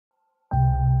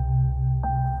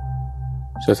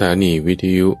สถานีวิท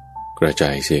ยุกระจา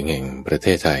ยเสียงแห่งประเท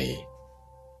ศไทย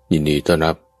ยินดีต้อน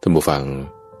รับท่านผู้ฟัง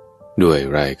ด้วย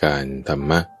รายการธรร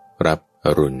มรับอ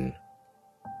รุณ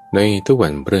ในทุกวั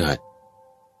นพฤหัส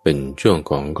เป็นช่วง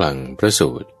ของคลังพระ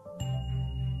สูตร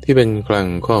ที่เป็นคลัง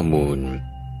ข้อมูล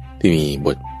ที่มีบ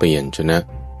ทเปลี่ยนชนะ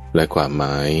และความหม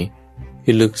าย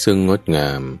ที่ลึกซึ้งงดงา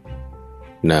ม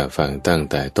น่าฟังตั้ง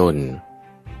แต่ต้น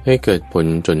ให้เกิดผล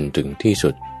จนถึงที่สุ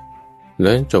ดแล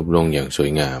ะจบลงอย่างสว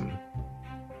ยงาม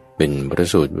เป็นพระ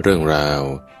สูตรเรื่องราว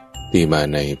ที่มา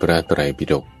ในพระไตรปิ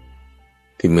ฎก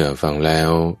ที่เมื่อฟังแล้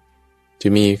วจะ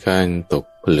มีการตก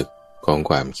ผลึกของ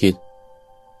ความคิด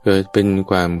เกิดเป็น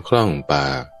ความคล่องป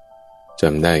ากจ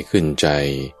ำได้ขึ้นใจ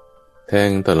แท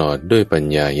งตลอดด้วยปัญ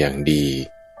ญาอย่างดี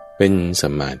เป็นสั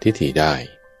มมาทิฏฐิได้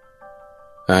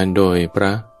อ่านโดยพร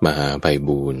ะมหาไพ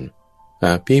บูลย์อ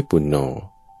าภิปุณโญ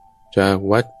จาก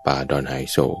วัดป่าดอนไห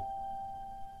โศก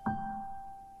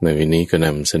ในวันนี้ก็น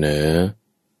ำเสนอ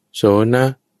โสน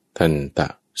ทันต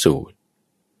สูตร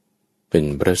เป็น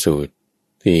พระสูตร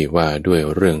ที่ว่าด้วย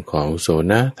เรื่องของโส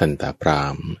นทันตพราห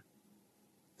มณ์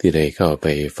ที่ได้เข้าไป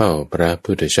เฝ้าพระ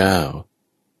พุทธเจ้า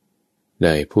ไ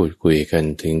ด้พูดคุยกัน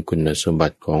ถึงคุณสมบั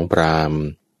ติของพราหมณ์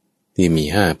ที่มี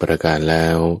5ประการแล้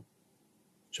ว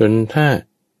จนถ้า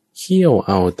เคี่ยวเ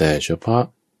อาแต่เฉพาะ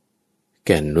แ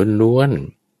ก่นล้วน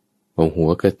ๆของหั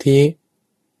วกะทิ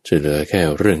จะเหลือแค่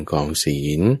เรื่องของศี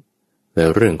ลและ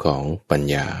เรื่องของปัญ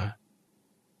ญา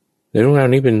ในเรื่องราว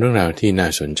นี้เป็นเรื่องราวที่น่า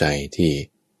สนใจที่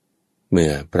เมื่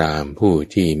อพราหมณ์ผู้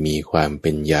ที่มีความเ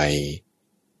ป็นใหญ่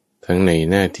ทั้งใน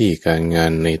หน้าที่การงา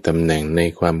นในตำแหน่งใน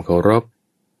ความเคารพ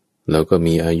แล้วก็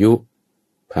มีอายุ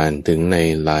ผ่านถึงใน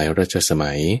หลายรัชส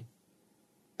มัย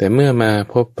แต่เมื่อมา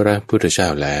พบพระพุทธเจ้า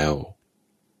แล้ว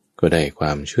ก็ได้คว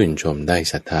ามชื่นชมได้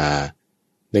ศรัทธา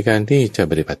ในการที่จะ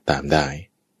ปฏิบัติตามได้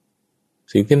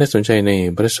สิ่งที่น่าสนใจใน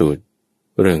พระสูตร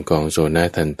เรื่องของโสน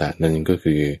ทันตะนั้นก็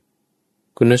คือ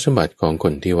คุณสมบัติของค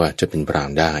นที่ว่าจะเป็นพราหม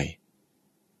ณ์ได้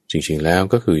จริงๆแล้ว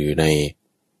ก็คืออยู่ใน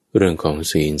เรื่องของ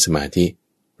ศีลสมาธิ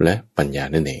และปัญญา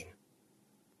นั่นเอง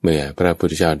เมื่อพระพุท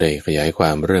ธเจ้าได้ขยายคว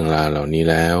ามเรื่องราวเหล่านี้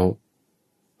แล้ว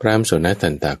พราหมณ์โสนทั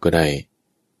นตะก็ได้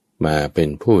มาเป็น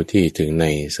ผู้ที่ถึงใน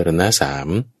สรณะ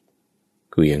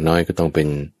3คืออย่างน้อยก็ต้องเป็น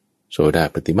โสดา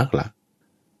ปัตติมรรคละ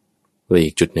และอี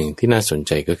กจุดหนึ่งที่น่าสน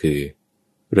ใจก็คือ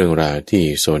เรื่องราวที่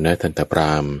โสนทันตพร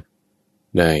าหมณ์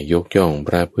ได้ยกย่องพ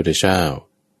ระพุทธเจ้า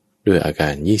ด้วยอากา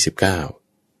ร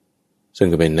29ซึ่ง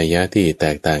ก็เป็นนัยยะที่แต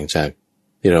กต่างจาก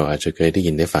ที่เราอาจจะเคยได้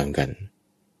ยินได้ฟังกัน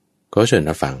ก็เชิญ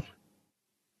รับฟัง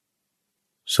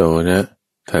โสน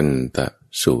ทันต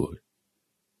สูตร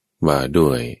ว่าด้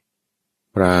วย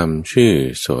พราหมณ์ชื่อ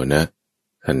โสน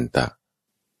ทันตะ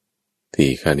ที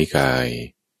ฆานิกาย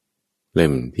เล่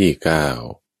มที่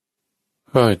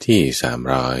9ข้อที่300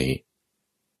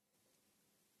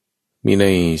มีใน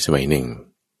สมัยหนึ่ง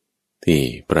ที่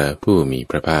พระผู้มี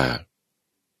พระภาค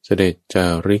เสด็จจา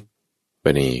ริกไป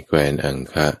ในแคว้นอัง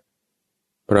คะ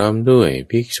พร้อมด้วย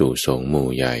ภิกษุสงฆ์หมู่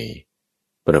ใหญ่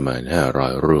ประมาณ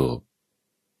500รูป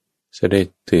เสด็จ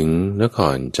ถึงนค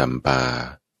รจำปา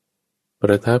ป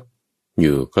ระทับอ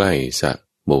ยู่ใกล้สระ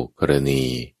บุกรณี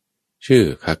ชื่อ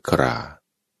คัคครา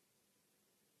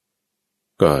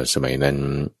ก็สมัยนั้น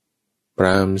พร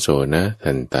าหมณ์โสน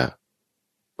ทันตะ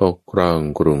ปกครอง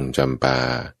กรุงจำปา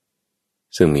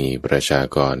ซึ่งมีประชา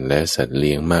กรและสัตว์เ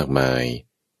ลี้ยงมากมาย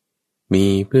มี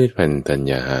พืชพันธุ์ธัญ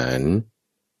ญาหาร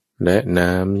และ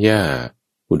น้ำหญ้า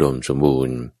อุดมสมบู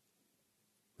รณ์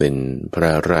เป็นพร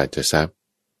ะราชทรัพย์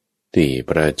ที่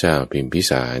พระเจ้าพิมพิ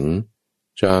สาร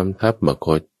จอมทัพมค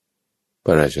ธพ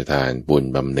ระราชทานบุญ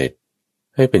บำเหน็จ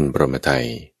ให้เป็นพรหมทัย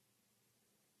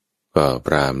ก็พ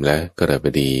ราหมณ์และกฤบ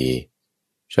ดี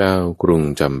ชาวกรุง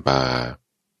จำปา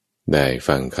ได้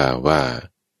ฟังข่าวว่า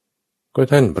ก็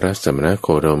ท่านพระสมณโค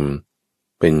ดม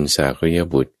เป็นสากย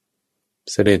บุตร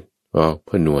เสด็จออก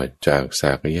ผนวดจากส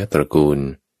ากยตระกูล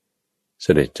เส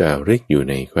ด็จจาริกอยู่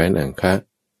ในแคว้นอังคะ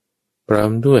พร้อ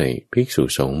มด้วยภิกษุ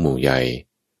สงฆ์หมู่ใหญ่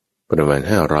ประมาณ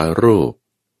500รูป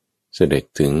เสด็จ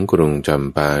ถึงกรุงจ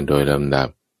ำปาโดยลำดับ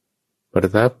ประ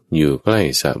ทับอยู่ใกล้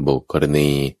สระบุกร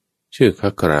ณีชื่อคั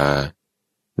คครา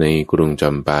ในกรุงจ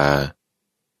ำปา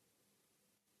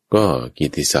ก็กิ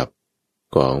ตติศัพท์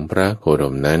ของพระโคด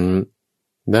มนั้น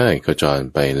ได้ขจร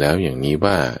ไปแล้วอย่างนี้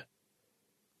ว่า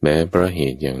แม้เพราะเห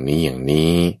ตุอย่าง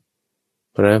นี้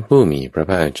พระผู้มีพระ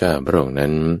ภาคเจ้าพระองค์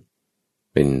นั้น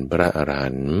เป็นพระอรหั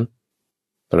นต์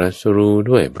ตรัสรู้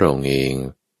ด้วยพระองค์เอง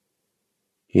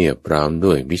เพียบพร้อม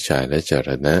ด้วยวิชาและจร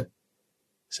ณะ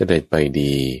เสด็จไป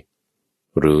ดี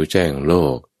รู้แจ้งโล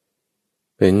ก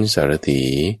เป็นสารถี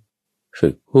ฝึ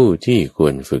กผู้ที่คว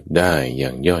รฝึกได้อย่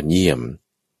างยอดเยี่ยม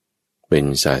เป็น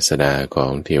ศาสดาขอ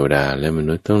งเทวดาและม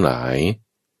นุษย์ทั้งหลาย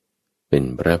เป็น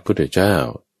พระพุทธเจ้า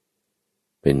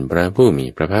เป็นพระผู้มี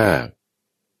พระภาค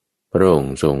พระอง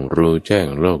ค์ทรงรู้แจ้ง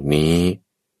โลกนี้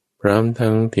พร้อม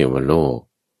ทั้งเทวโลก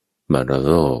มาร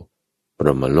โลกพร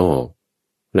หมโลก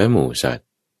และหมู่สัตว์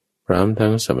พร้อมทั้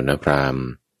งสมณพราหมณ์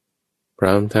พ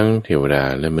ร้อมทั้งเทวดา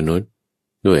และมนุษย์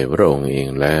ด้วยพระองค์เอง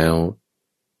แล้ว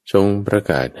ทรงประ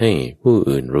กาศให้ผู้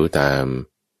อื่นรู้ตาม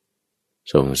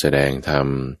ทรงแสดงธรรม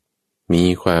มี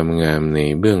ความงามใน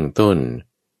เบื้องต้น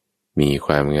มีค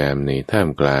วามงามในท่าม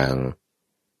กลาง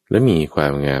และมีควา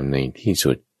มงามในที่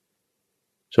สุด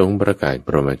ทรงประกาศพ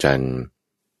รหมจรรย์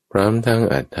พร้อมทั้ง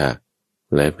อรรถะ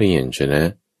และพยัญชนะ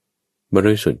บ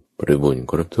ริสุทธิ์บริบูรณ์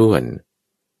ครบถ้วน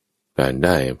การไ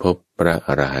ด้พบพระอ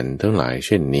รหันต์ทั้งหลายเ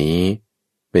ช่นนี้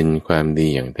เป็นความดี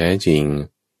อย่างแท้จริง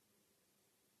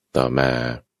ต่อมา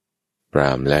พร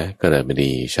าหมณ์และกฤบ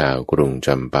ดีชาวกรุงจ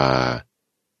ำปา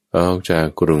ออกจาก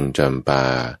กรุงจำปา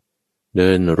เดิ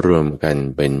นรวมกัน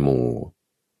เป็นหมู่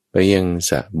ไปยัง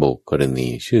สระโบกกรณี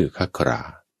ชื่อคัครา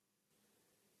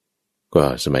ก็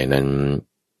สมัยนั้น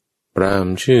พราหม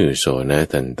ณ์ชื่อโสน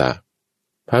ทันตะ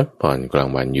พักผ่อนกลาง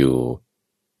วันอยู่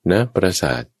ณปราส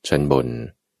าทชั้นบน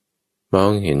มอ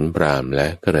งเห็นพราหมณ์และ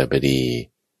กฤบดี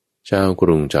ชาวก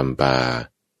รุงจำปา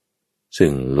ซึ่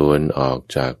งล้วนออก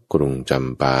จากกรุงจ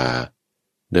ำปา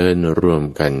เดินรวม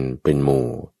กันเป็นหมู่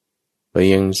ไป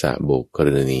ยังสระโบกกร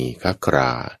ณีคัคร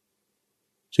า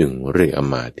จึงเรียกอ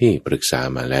มาตย์ที่ปรึกษา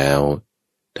มาแล้ว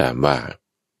ถามว่า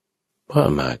พ่ออ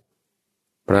มาตย์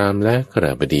พราหมณ์และกฤ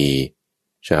บดี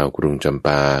ชาวกรุงจำป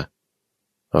า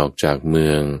ออกจากเมื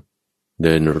องเ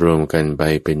ดินรวมกันไป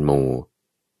เป็นหมู่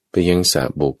ไปยังสระ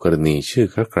โบกกรณีชื่อ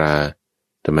คัครา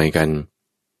ทำไมกัน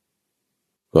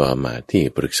ก็อมาตย์ที่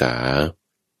ปรึกษา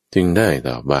จึงได้ต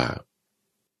อบว่า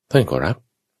ท่านขอรับ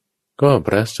ก็พ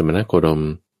ระสมณโคดม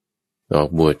ออก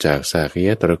บวชจากสากย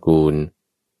ตระกูล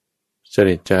เส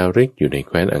ด็จจาริกอยู่ในแ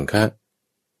คว้นอังคะ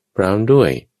พร้อมด้ว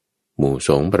ยหมู่ส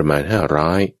งฆ์ประมาณ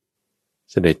500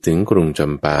เสด็จถึงกรุงจ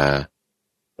ำปา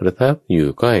ประทับอยู่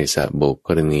ใกล้สระโบกก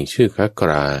รณีชื่อคัค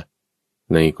รา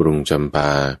ในกรุงจำป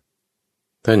า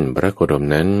ท่านพระโคดม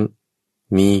นั้น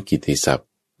มีกิตติศัพท์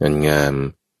งาม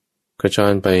กระชอ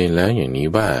นไปแล้วอย่างนี้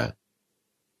ว่า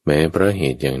แม้เพราะเห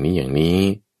ตุอย่างนี้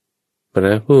พร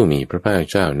ะผู้มีพระภาค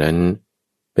เจ้านั้น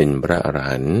เป็นพระอร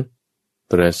หันต์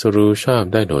ตรัสรู้ชอบ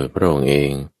ได้โดยพระองค์เอ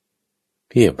งเ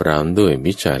พียบพร้อมด้วย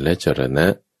วิชาและจรณะ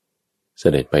เส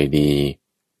ด็จไปดี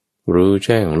รู้แ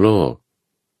จ้งโลก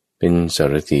เป็นสา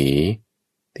รถี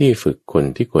ที่ฝึกคน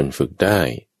ที่ควรฝึกได้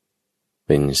เ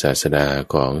ป็นศาสดา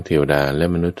ของเทวดาและ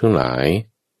มนุษย์ทั้งหลาย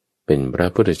เป็นพระ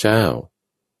พุทธเจ้า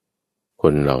ค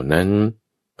นเหล่านั้น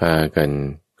พากัน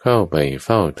เข้าไปเ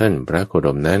ฝ้าท่านพระโคด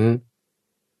มนั้น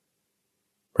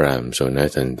พราหมณ์โสน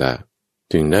ทันตะ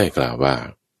จึงได้กล่าวว่า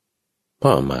พ่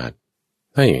ออมาตย์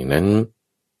ถ้าอย่างนั้น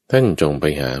ท่านจงไป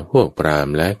หาพวกพราหม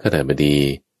ณ์และคฤบดี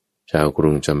ชาวกรุ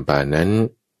งจำปานั้น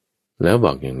แล้วบ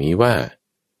อกอย่างนี้ว่า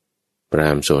พรา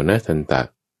หมณ์โสนทันตะ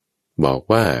บอก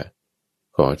ว่า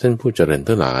ขอท่านผู้เจริญ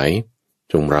ทั้งหลาย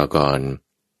จงรอก่อน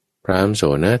พราหมณ์โส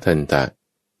นทันตะ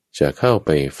จะเข้าไป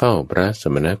เฝ้าพระส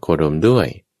มณโคดมด้วย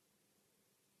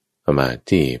อมาตย์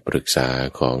ที่ปรึกษา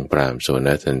ของพราหมณ์โสน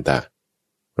ทันตะ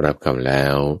รับคำแล้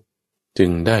วจึ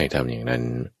งได้ทำอย่างนั้น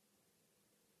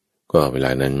ก็เวล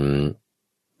านั้น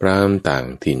พราหมณ์ต่าง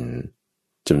ถิ่น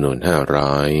จำนวน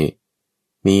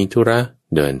500มีธุระ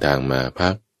เดินทางมาพั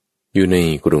กอยู่ใน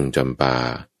กรุงจำปา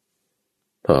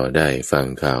พอได้ฟัง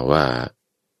ข่าวว่า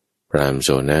พราหมณ์โส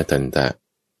นทันตะ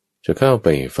จะเข้าไป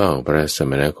เฝ้าพระส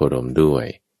มณโคดมด้วย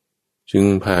จึง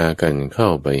พากันเข้า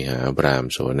ไปหาพราหม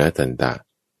ณ์โสนทันตะ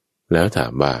แล้วถา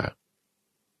มว่า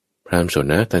พราหมณ์โส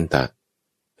นทันตะ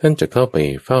ท่านจะเข้าไป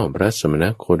เฝ้าพระสมณ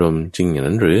โคดมจริงอย่าง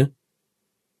นั้นหรือ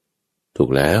ถูก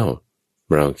แล้ว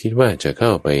เราคิดว่าจะเข้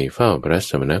าไปเฝ้าพระ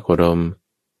สมณโคดม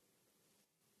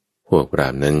พวกพรา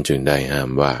หมณ์นั้นจึงได้ห้าม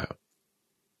ว่า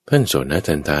ท่านโสน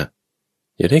ทันตะ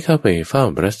อย่าได้เข้าไปเฝ้า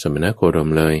พระสมณโคดม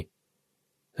เลย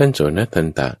ท่านโสนทัน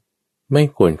ตะไม่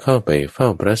ควรเข้าไปเฝ้า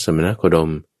พระสมณโคด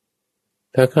ม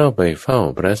ถ้าเข้าไปเฝ้า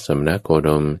พระสมณโคด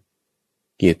ม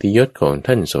เกียรติยศของ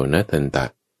ท่านโสนทันตะ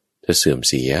จะเสื่อม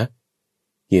เสีย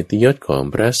เกียรติยศของ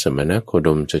พระสมณโคด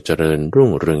มจะเจริญรุ่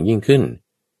งเรืองยิ่งขึ้น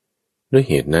ด้วย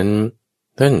เหตุนั้น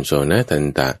ท่านโสนทัน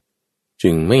ตะจึ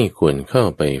งไม่ควรเข้า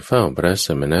ไปเฝ้าพระส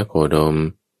มณโคดม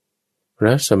พร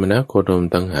ะสมณโคดม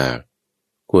ต่างหาก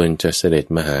ควรจะเสด็จ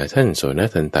มาหาท่านโสน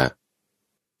ทันตะ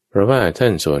เพราะว่าท่า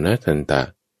นโสนทันตะ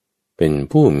เป็น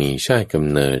ผู้มีชาติกำ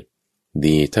เนิด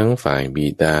ดีทั้งฝ่ายบิ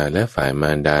ดาและฝ่ายม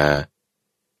ารดา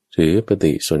ถือป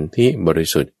ฏิสนธิบริ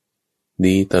สุทธิ์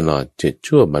ดีตลอด7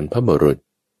ชั่วบรรพบุรุษ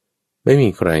ไม่มี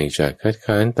ใครจะคัด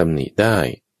ค้านตำหนิได้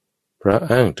เพราะ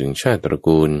อ้างถึงชาติตระ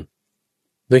กูล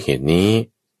ด้วยเหตุนี้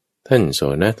ท่านโส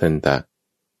นทันตะ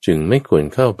จึงไม่ควร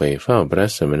เข้าไปเฝ้าพระ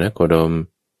สมณโคดม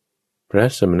พระ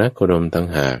สมณโคดมต่าง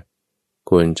หาก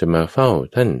ควรจะมาเฝ้า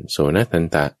ท่านโสนทัน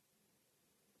ตะ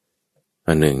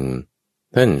อันหนึ่ง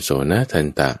ท่านโสนทัน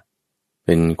ตะเ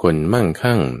ป็นคนมั่ง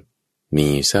คั่งมี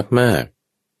ทรัพย์มาก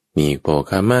มีโภ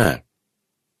คะมาก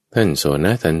ท่านโสน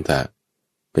ทันตะ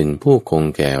เป็นผู้คง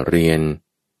แก่เรียน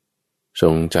ทร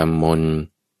งจำมน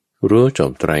รู้จ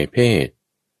บไตรเพศ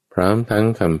พร้อมทั้ง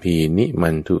คัมภีร์นิมั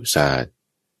นตุศาสตร์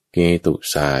เกตุ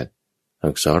ศาสตร์อั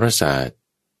กษรศาสตร์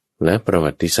และประ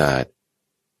วัติศาสตร์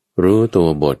รู้ตัว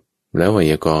บทและไว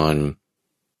ยากรณ์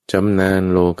ชำนาญ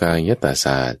โลกายตศ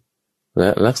าสตร์และ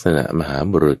ลักษณะมหา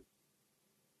บุรุษ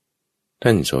ท่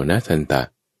านโสนทันตะ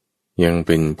ยังเ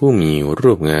ป็นผู้มี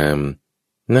รูปงาม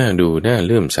น่าดูน่าเ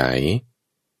ลื่อมใส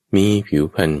มีผิว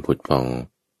พรรณผุดผ่อง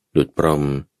ดุจพรหม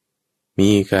มี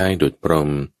กายดุจพรหม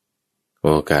โอ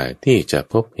กาสที่จะ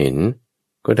พบเห็น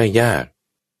ก็ได้ยาก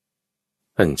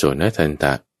ท่านโสนทันต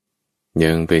ะ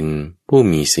ยังเป็นผู้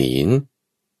มีศีล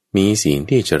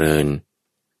ที่เจริญ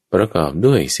ประกอบ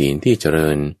ด้วยศีลที่เจริ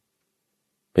ญ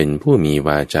เป็นผู้มีว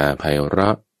าจาไพเรา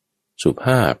ะสุภ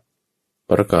าพ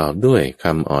ประกอบด้วยค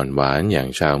ำอ่อนหวานอย่าง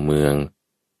ชาวเมือง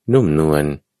นุ่มนวล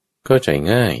เข้าใจ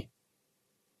ง่าย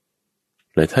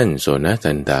และท่านโสน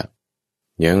ทันตะ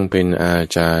ยังเป็นอา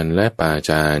จารย์และปา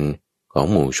จารย์ของ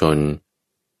หมู่ชน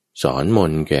สอนม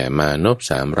นต์แก่มานพ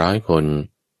300 คน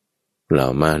เหล่า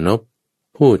มานพ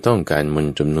ผู้ต้องการมน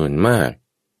ต์จำนวนมาก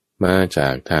มาจา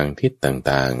กทางทิศ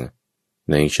ต่าง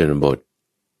ๆในชนบท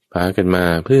พากันมา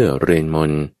เพื่อเรียนม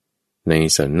นต์ใน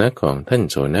สำนักของท่าน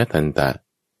โสนทันตะ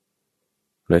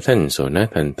และท่านโสน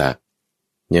ทันตะ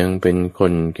ยังเป็นค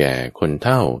นแก่คนเ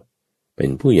ฒ่าเป็น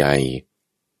ผู้ใหญ่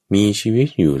มีชีวิต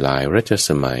อยู่หลายรัชส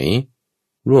มัย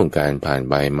ล่วงการผ่าน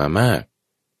ไปมามาก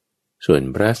ส่วน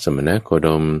พระสมณโคด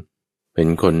มเป็น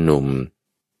คนหนุ่ม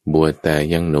บวชแต่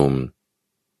ยังหนุ่ม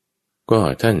ก็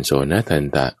ท่านโสนทัน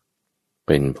ตะเ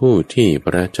ป็นผู้ที่พ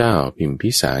ระเจ้าพิม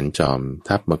พิสารจอม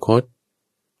ทัพมคธ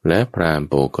และพราหมณ์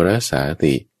โปกรสา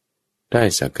ติได้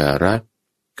สักการะ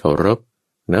เคารพ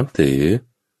นับถือ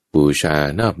บูชา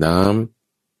นอบน้อม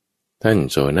ท่าน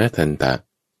โสนทันตะ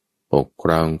ปกค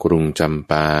รองกรุงจ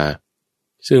ำปา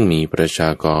ซึ่งมีประชา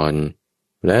กร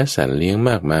และสัตว์เลี้ยง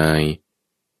มากมาย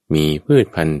มีพืช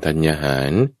พันธุ์ธัญญาหา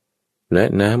รและ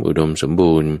น้ำอุดมสม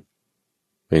บูรณ์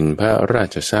เป็นพระรา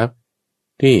ชทรัพย์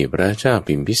ที่พระเจ้า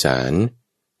พิมพิสาร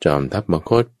จอมทัพม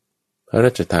คธพระร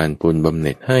าชทานปุณบำเห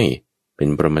น็จให้เป็น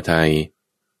ปรมาทัย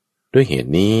ด้วยเห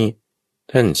ตุนี้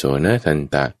ท่านโสนทัน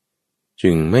ตะ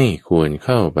จึงไม่ควรเ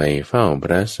ข้าไปเฝ้าพ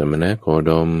ระสมณโค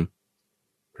ดม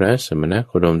พระสมณโ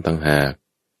คดมต่างหาก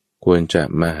ควรจะ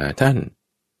มาหาท่าน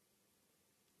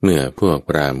เมื่อพวก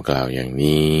พราหมณ์กล่าวอย่าง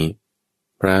นี้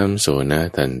พราหมณ์โสน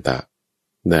ทันตะ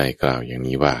ได้กล่าวอย่าง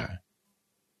นี้ว่า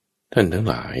ท่านทั้ง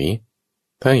หลาย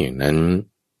ถ้าอย่างนั้น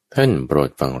ท่านโปรด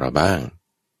ฟังเราบ้าง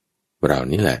เรา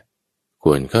นี่แหละค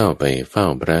วรเข้าไปเฝ้า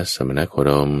พระสมณโค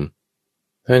ดม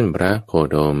ท่านพระโค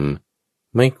ดม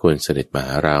ไม่ควรเสด็จมาห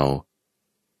าเรา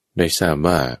ได้ทราบ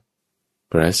ว่า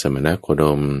พระสมณโคด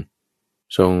ม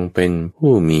ทรงเป็น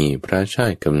ผู้มีพระชา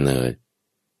ติกำเนิด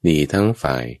ดีทั้ง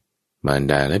ฝ่ายมาร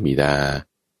ดาและบิดา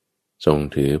ทรง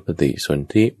ถือปฏิสน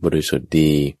ธิบริสุทธิ์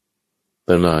ดี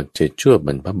ตลอด7 ชั่วบ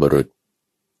รรพบุรุษ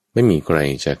ไม่มีใคร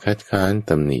จะคัดค้านต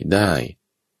ำหนิได้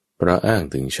เพราะอ้าง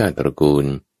ถึงชาติตระกูล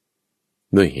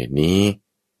ด้วยเหตุนี้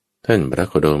ท่านพระ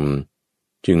โคดม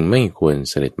จึงไม่ควร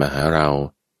เสด็จมาหาเรา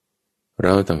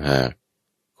ต่างหาก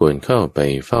ควรเข้าไป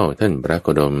เฝ้าท่านพระโค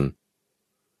ดม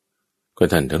ก็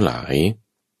ท่านทั้งหลาย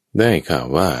ได้ข่าว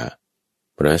ว่า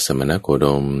พระสมณโคด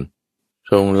ม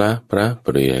ทรงละพระป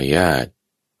ริยาส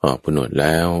ออกผนวดแ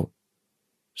ล้ว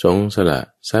ทรงสละ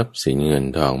ทรัพย์สินเงิน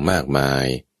ทองมากมาย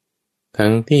ทั้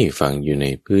งที่ฝังอยู่ใน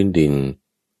พื้นดิน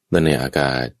และในอาก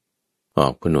าศออ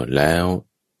กผนวดแล้ว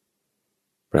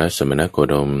พระสมณโค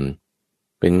ดม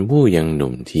เป็นผู้ยังห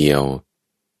นุ่มเทียว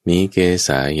มีเกศ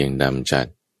าอย่างดำจัด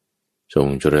ทรง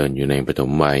เจริญอยู่ในปฐ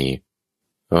มวัย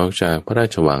ออกจากพระรา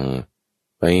ชวัง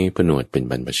ไปผนวดเป็น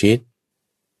บรรพชิต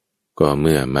ก็เ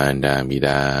มื่อมารดาบิด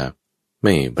าไ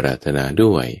ม่ปรารถนา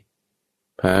ด้วย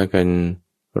พากัน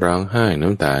ร้องไห้น้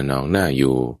ำตานองหน้าอ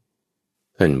ยู่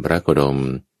ท่านพระโคดม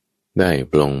ได้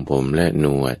ปลงผมและหน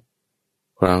วด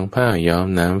ครองผ้าย้อม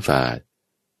น้ำฝาด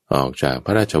ออกจากพ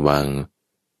ระราชวัง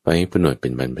ไปผนวดเป็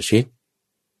นบรรพชิต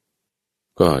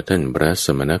ก็ท่านพระส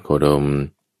มณโคดม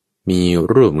มี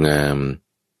รูปงาม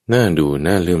น่าดู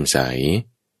น่าเลื่อมใส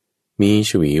มี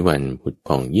ชวีวันผุด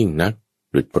ผ่องยิ่งนัก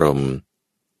ดุจพรหม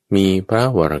มีพระ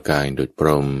วรกายดุจพร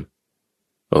หม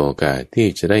โอกาสที่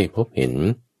จะได้พบเห็น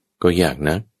ก็ยาก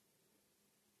นัก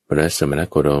พระสมณ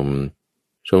โคดม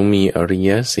ทรงมีอริย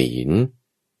ศีล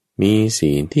มี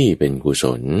ศีลที่เป็นกุศ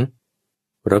ล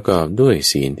ประกอบด้วย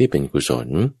ศีลที่เป็นกุศล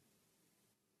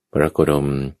พระโคดม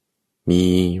มี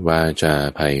วาจา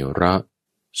ไพเราะ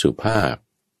สุภาพ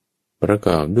ประก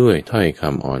อบด้วยถ้อยค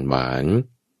ำอ่อนหวาน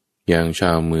อย่างช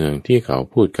าวเมืองที่เขา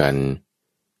พูดกัน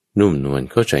นุ่มนวล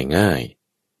เข้าใจง่าย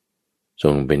ท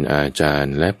รงเป็นอาจาร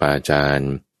ย์และปาจาร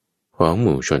ย์ของห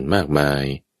มู่ชนมากมาย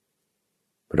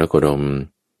พระโคดม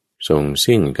ทรง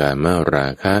สิ้นกามรา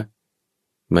คะ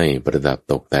ไม่ประดับ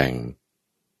ตกแต่ง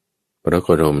พระโค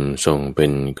ดมทรงเป็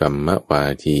นกัมมวา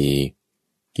ที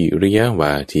กิริยาว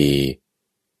าที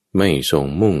ไม่ทรง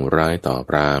มุ่งร้ายต่อ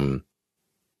พราหมณ์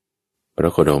พร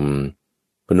ะโคดม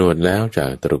ผนวดแล้วจา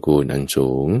กตระกูลอัน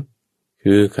สูง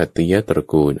คือขัตติยตระ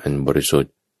กูลอันบริสุท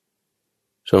ธิ์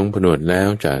ทรงผนวดแล้ว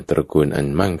จากตระกูลอัน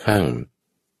มั่งคั่ง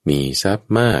มีทรัพ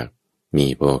ย์มากมี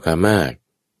โภคะมาก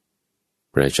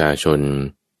ประชาชน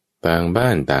ต่างบ้า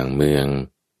นต่างเมือง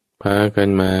พากัน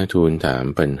มาทูลถาม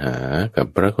ปัญหากับ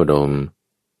พระโคดม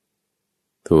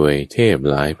ถวยเทพ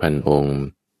หลายพันองค์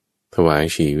ถวาย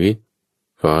ชีวิต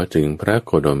ขอถึงพระโ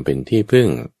คดมเป็นที่พึ่ง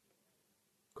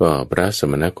ก็พระส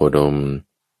มณโคดม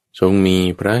ทรงมี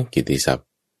พระกิตติศัพท์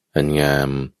อันงาม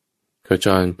ขจ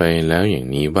รไปแล้วอย่าง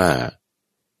นี้ว่า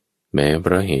แม้เพ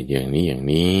ราะเหตุอย่าง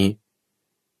นี้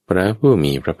พระผู้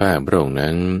มีพระภาคพระองค์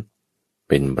นั้นเ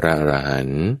ป็นพระอรหัน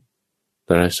ต์ต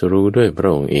รัสรู้ด้วยพระ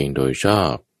องค์เองโดยชอ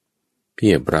บเพี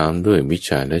ยบพร้อมด้วยวิช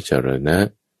าและจรณะ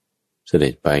เสด็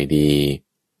จไปดี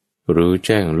รู้แ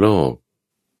จ้งโลก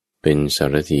เป็นสา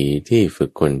รถีที่ฝึ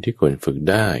กคนที่ควรฝึก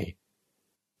ได้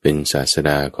เป็นศาส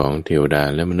ดาของเทวดา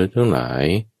และมนุษย์ทั้งหลาย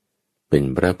เป็น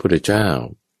พระพุทธเจ้า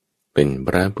เป็นพ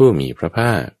ระผู้มีพระภ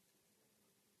าค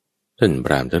ท่านพ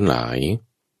ราหมณ์ทั้งหลาย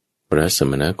พระส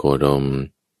มณโคดม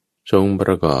ทรงป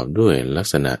ระกอบด้วยลัก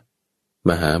ษณะ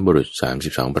มหาบุรุษ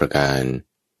32ประการ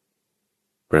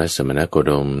พระสมณโค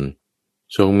ดม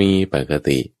ทรงมีปก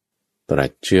ติตรั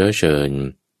สเชื้อเชิญ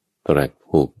ตรัส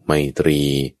ผูกไมตรี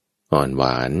อ่อนหว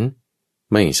าน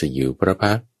ไม่สยิวพระ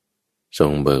พักตร์ทร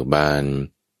งเบิกบาน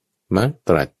มักต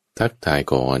รัสทักทาย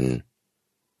ก่อน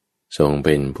ทรงเ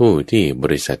ป็นผู้ที่บ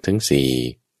ริษัททั้งสี่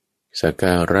สักก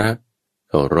าระ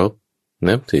เคารพ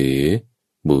นับถือ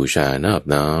บูชานอบ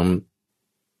น้อม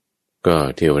ก็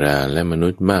เทวดาและมนุ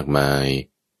ษย์มากมาย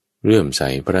เลื่อมใส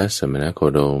พระสมณโค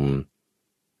ดม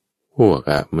พวก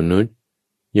มนุษย์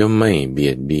ย่อมไม่เบี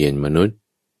ยดเบียนมนุษย์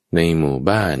ในหมู่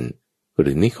บ้านห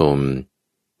รือนิคม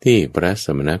ที่พระส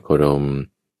มณโคดม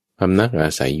พำนักอา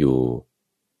ศัยอยู่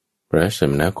พระส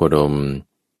มณโคดม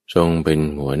ทรงเป็น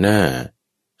หัวหน้า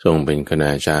ทรงเป็นคณ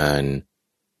าจารย์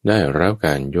ได้รับก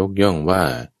ารยกย่องว่า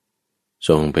ท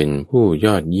รงเป็นผู้ย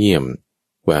อดเยี่ยม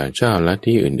กว่าเจ้าลัท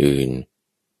ธิอื่น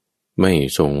ๆไม่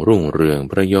ทรงรุ่งเรือง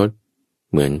พระยศ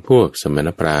เหมือนพวกสมณ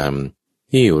พราหมณ์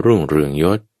ที่รุ่งเรืองย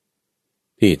ศ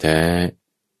ที่แท้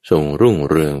ทรงรุ่ง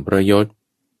เรืองพระยศ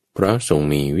เพราะทรง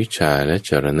มีวิชาและจ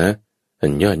รณะอั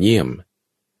นยอดเยี่ยม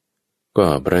ก็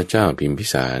พระเจ้าพิมพิ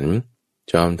สาร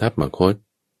จอมทัพมคธ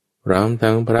พร้อม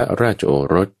ทั้งพระราชโอ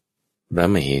รสพระ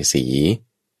มเหสี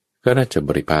ข้าราชบ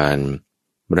ริพาร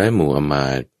และหมู่อมา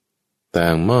ตย์ต่า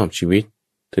งมอบชีวิต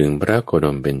ถึงพระโคด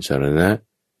มเป็นสรณะ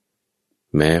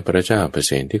แม้พระเจ้าประเ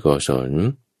สนที่โกศล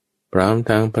พร้อม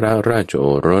ทั้งพระราชโอ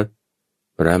รส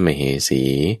พระมเหสี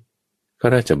ข้า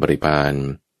ราชบริพาร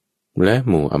และ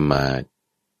หมู่อมาตย์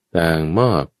ต่างม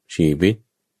อบชีวิต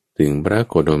ถึงพระ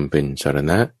โคดมเป็นสร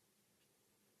ณะ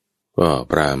ก็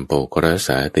พราหมณ์โปกรส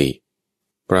าติ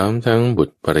พร้อมทั้งบุต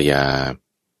รภรยา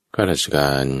ข้าราชก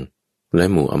ารและ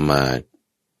หมู่อมาตย์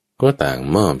ก็ต่าง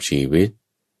มอบชีวิต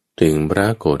ถึงพระ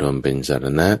โคดมเป็นสร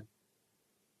ณะ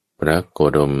พระโค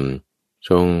ดม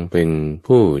ทรงเป็น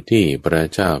ผู้ที่พระ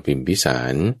เจ้าพิมพิสา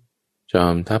รจอ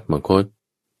มทัพมคธ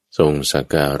ทรงสัก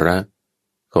การะ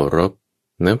เคารพ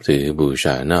นับถือบูช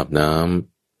านอบน้อม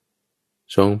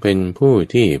ทรงเป็นผู้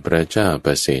ที่พระเจ้าป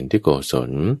ระเสนที่โกศ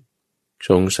ลท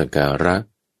รงสักการะ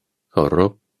เคาร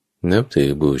พนับถือ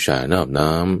บูชานอบน้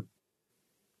อม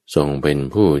ทรงเป็น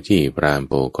ผู้ที่พราหมณ์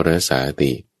โปกรสา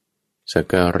ติสัก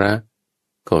การะ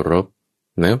เคารพ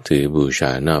นับถือบูช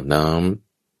านอบน้อม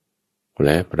แล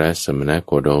ะพระสมณโ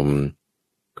คดม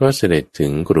ก็เสด็จถึ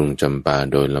งกรุงจำปา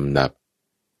โดยลำดับ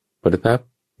ประทับ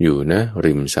อยู่ณ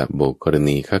ริมสระโบกร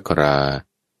ณีคครา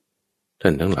ท่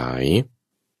านทั้งหลาย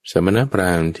สมณพร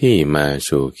าหมณ์ที่มา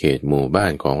สู่เขตหมู่บ้า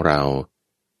นของเรา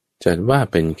จัดว่า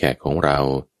เป็นแขกของเรา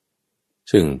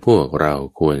ซึ่งพวกเรา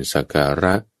ควรสักการ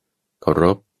ะเคาร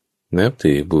พนับ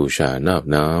ถือบูชานอบ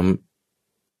น้อม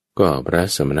ก็พระ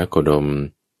สมณโคดม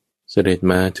เสด็จ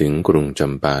มาถึงกรุงจ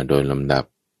ำปาโดยลำดับ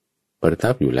ประ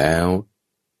ทับอยู่แล้ว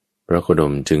พระโคด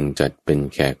มจึงจัดเป็น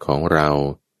แขกของเรา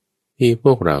ที่พ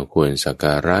วกเราควรสักก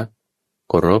าระ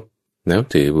เคารพนับ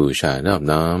ถือบูชานอบ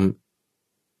น้อม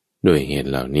ด้วยเหตุ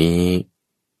เหล่านี้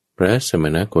พระสม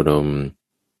ณโคดม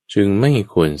จึงไม่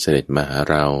ควรเสด็จมาหา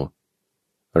เรา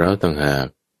ต่างหาก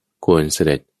ควรเส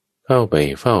ด็จเข้าไป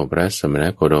เฝ้าพระสมณ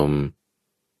โคดม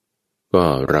ก็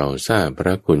เราทราบพร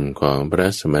ะคุณของพระ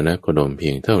สมณโคดมเพี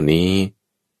ยงเท่านี้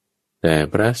แต่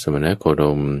พระสมณโคด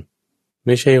มไ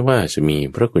ม่ใช่ว่าจะมี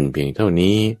พระคุณเพียงเท่า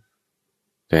นี้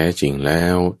แต่จริงแล้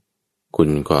วคุ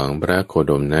ณของพระโค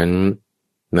ดมนั้น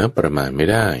นับประมาณไม่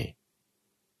ได้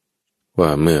ว่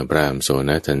าเมื่อพราหมณ์โส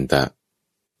นทันตะ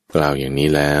กล่าวอย่างนี้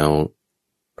แล้ว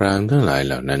พราหมณ์ทั้งหลายเ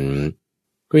หล่านั้น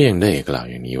ก็ยังได้กล่าว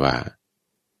อย่างนี้ว่า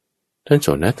ท่านโส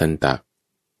นทันตะ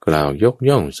กล่าวยก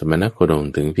ย่องสมณโคดม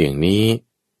ถึงเพียงนี้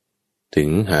ถึง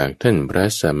หากท่านพระ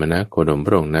สมณโคดมพ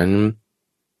ระองค์นั้น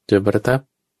จะประทับ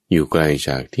อยู่ไกลจ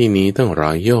ากที่นี้ตั้ง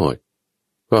100 โยชน์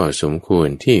ก็สมควร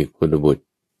ที่กุลบุตร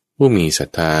ผู้มีศรัท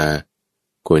ธา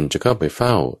ควรจะเข้าไปเ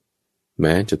ฝ้าแ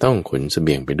ม้จะต้องขนเส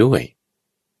บียงไปด้วย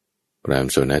พราหม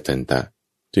ณ์โสนทันตะ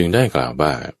จึงได้กล่าวว่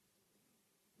า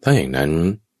ถ้าอย่างนั้น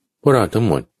พวกเราทั้ง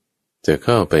หมดจะเ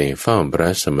ข้าไปเฝ้าพระ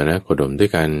สมณโคดมด้ว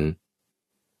ยกัน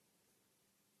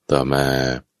ต่อมา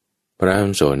พราหม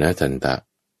ณ์โสนทันตะ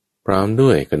พร้อมด้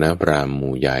วยคณะพราหมณ์ห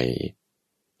มู่ใหญ่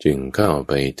จึงเข้า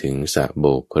ไปถึงสระโบ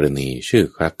กกรณีชื่อ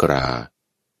ครักรา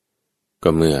ก็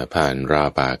เมื่อผ่านรา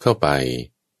ป่าเข้าไป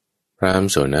พราหมณ์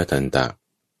โสนทันตะ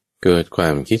เกิดควา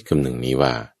มคิดคำหนึ่งนี้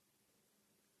ว่า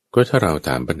ก็ถ้าเราถ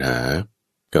ามปัญหา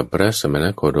กับพระสมณ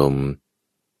โคดม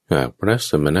หากพระ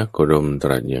สมณโคดมต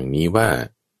รัสอย่างนี้ว่า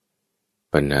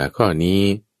ปัญหาข้อนี้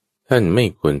ท่านไม่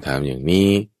ควรถามอย่างนี้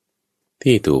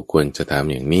ที่ถูกควรจะถาม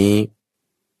อย่างนี้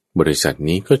บริษัท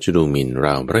นี้ก็จะดูหมิ่นเร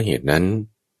าเพราะเหตุนั้น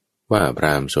ว่าพร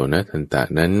าหมณ์โสนทันตะ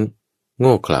นั้นโ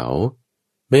ง่เขลา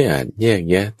ไม่อาจแยก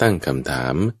แยะตั้งคำถา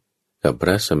มกับพร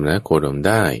ะสมณโคดมไ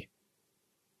ด้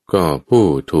ก็ผู้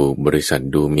ถูกบริษัท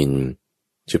ดูหมิ่น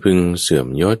จะพึงเสื่อม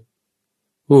ยศ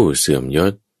ผู้เสื่อมย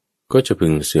ศก็จะพึ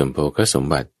งเสื่อมโภคสม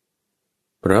บัติ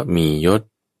เพราะมียศ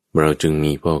เราจึง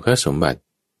มีโภคสมบัติ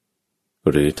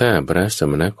หรือถ้าพระส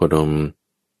มณโคดม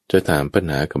จะถามปัญ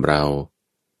หากับเรา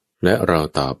และเรา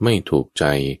ตอบไม่ถูกใจ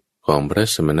ของพระ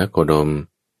สมณโคดม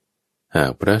หา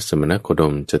กพระสมณโคด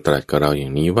มจะตรัสกับเราอย่า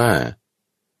งนี้ว่า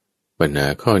ปัญหา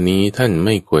ข้อนี้ท่านไ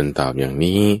ม่ควรตอบอย่าง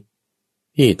นี้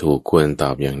ที่ถูกควรต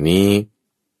อบอย่างนี้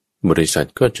บริษัท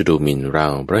ก็จะดูหมิ่นเรา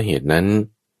เพราะเหตุนั้น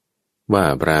ว่า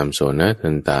พราหมณ์โสนทั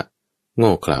นตะโ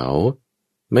ง่เขลา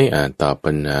ไม่อาจตอบ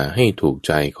ปัญหาให้ถูกใ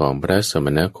จของพระสม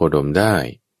ณโคดมได้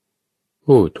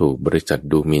ผู้ถูกบริษัท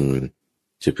ดูหมิ่น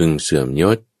จะพึงเสื่อมย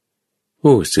ศ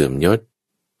ผู้เสื่อมยศ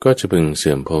ก็จะพึงเ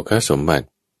สื่อมโภคสมบัติ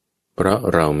เพราะ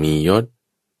เรามียศ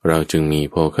เราจึงมี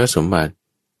โภคสมบัติ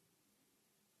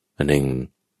อันหนึ่ง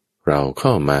เราเข้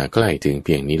ามาใกล้ถึงเ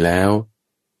พียงนี้แล้ว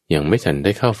ยังไม่ทันไ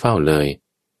ด้เข้าเฝ้าเลย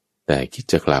แต่คิด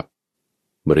จะกลับ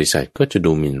บริษัทก็จะ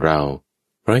ดูหมิ่นเรา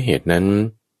เพราะเหตุนั้น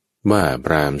ว่าพ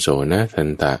ราหมณ์โสนทัน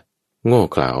ตะโง่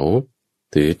เขลา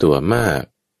ถือตัวมาก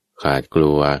ขาดก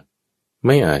ลัวไ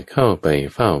ม่อาจเข้าไป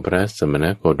เฝ้าพระสมณ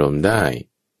โคดมได้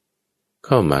เ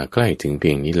ข้ามาใกล้ถึงเพี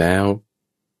ยงนี้แล้ว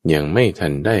ยังไม่ทั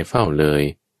นได้เฝ้าเลย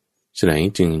ฉะนั้น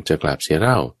จึงจะกลับเสียเ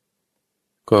ล่า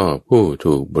ก็ผู้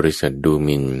ถูกบริษัทดูห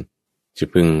มิ่นจะ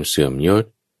พึงเสื่อมยศ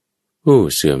ผู้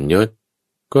เสื่อมยศ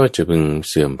ก็จะพึง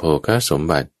เสื่อมโภคสม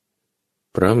บัติ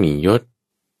เพราะมียศ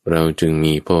เราจึง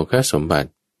มีโภคสมบัติ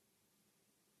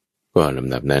ก็ล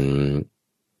ำดับนั้น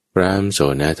พราหมณ์โส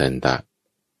นทันตะ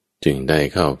จึงได้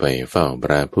เข้าไปเฝ้าพ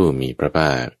ระผู้มีพระภ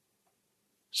าค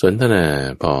สนทนา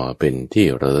พอเป็นที่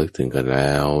ระลึกถึงกันแ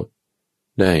ล้ว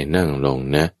ได้นั่งลง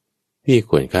ณที่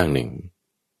ควรข้างหนึ่ง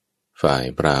ฝ่าย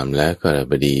พราหมณ์และกฤ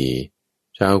บดี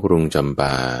ชาวกรุงจำป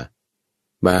า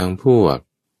บางพวก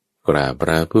กราบพ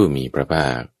ระผู้มีพระภา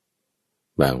ค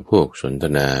บางพวกสนท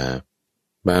นา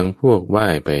บางพวกไหว้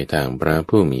ไปทางพระ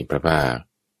ผู้มีพระภาค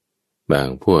บาง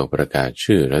พวกประกาศ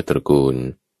ชื่อและตระกูล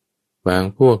บาง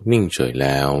พวกนิ่งเฉยแ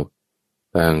ล้ว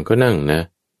บางก็นั่งนะ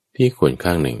ที่ควร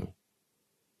ข้างหนึ่ง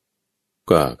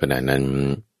ก็ขณะนั้น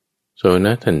โสน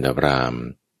ทันตพราหมณ์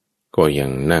ก็ยั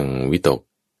งนั่งวิตก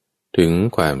ถึง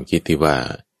ความคิดที่ว่า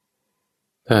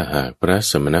ถ้าหากพระ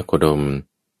สมณโคดม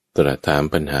ตรัสถาม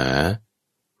ปัญหา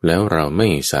แล้วเราไม่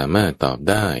สามารถตอบ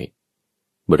ได้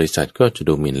บริษัทก็จะ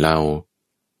ดูหมิ่นเรา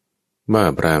ว่า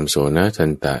พราหมณ์โสนทั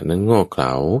นตะนั้นโง่เขล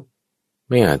า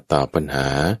ไม่อาจตอบปัญหา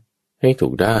ให้ถู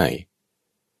กได้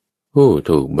ผู้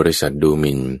ถูกบริษัทดูห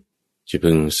มิ่นจะ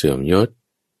พึงเสื่อมยศ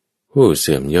ผู้เ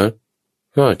สื่อมยศ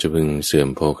ก็จะพึงเสื่อม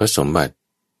โภคสมบัติ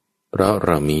เพราะเร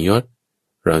ามียศ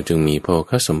เราจึงมีโภ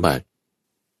คสมบัติ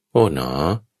โอ๋หนอ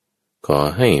ขอ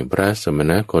ให้พระสม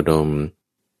ณโคดม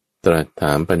ตรัสถ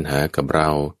ามปัญหากับเรา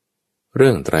เรื่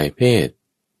องไตรเพศ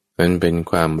มันเป็น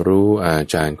ความรู้อา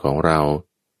จารย์ของเรา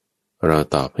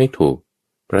ตอบให้ถูก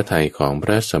พระทัยของพ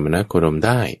ระสมณโคดมไ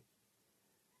ด้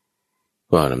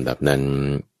ก็ลำดับนั้น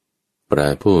พระ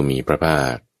ผู้มีพระภา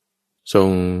คทร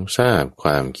งทราบคว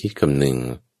ามคิดคำนึง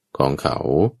ของเขา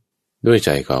ด้วยใจ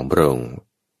ของพระองค์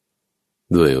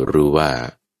ด้วยรู้ว่า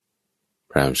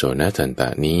พราหมณ์โสนทันตะ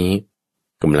นี้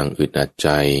กำลังอึดอัดใจ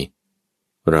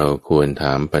เราควรถ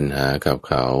ามปัญหากับ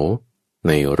เขาใ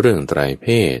นเรื่องไตรเพ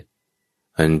ศ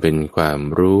อันเป็นความ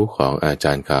รู้ของอาจ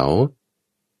ารย์เขา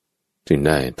จึงไ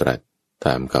ด้ตรัสถ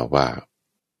ามเขาว่า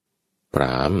พร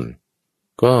าหมณ์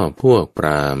ก็พวกพร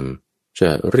าหมณ์จ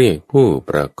ะเรียกผู้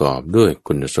ประกอบด้วย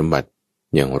คุณสมบัติ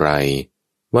อย่างไร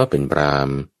ว่าเป็นพราหม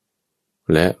ณ์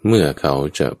และเมื่อเขา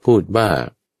จะพูดว่า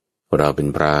เราเป็น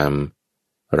พราหมณ์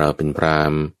เราเป็นพราห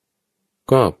มณ์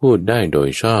ก็พูดได้โดย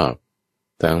ชอบ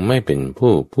ทั้งไม่เป็น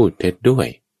ผู้พูดเท็จด้วย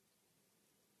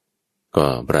ก็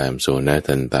พราหมณ์โสน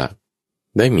ทันตะ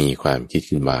ได้มีความคิด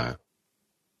ขึ้นว่า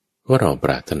ก็เราป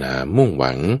รารถนามุ่งห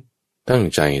วังตั้ง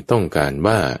ใจต้องการ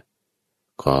ว่า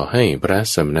ขอให้พระ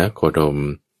สมณโคดม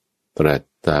ตรัส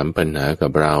ถามปัญหากั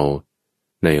บเรา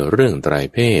ในเรื่องไตร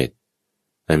เพศ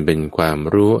อันเป็นความ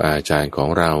รู้อาจารย์ของ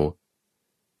เรา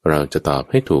เราจะตอบ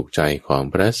ให้ถูกใจของ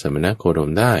พระสมณโคด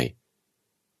มได้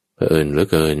เผอิญเหลือ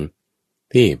เกิน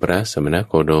ที่พระสมณ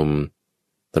โคดม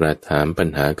ตรัสถามปัญ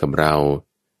หากับเรา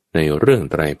ในเรื่อง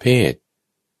ไตรเพศ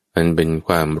อันเป็นค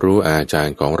วามรู้อาจาร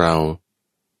ย์ของเรา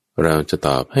เราจะต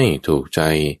อบให้ถูกใจ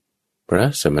พระ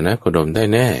สมณโคดมได้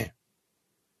แน่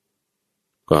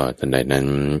ก็ทันใดนั้น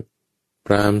พ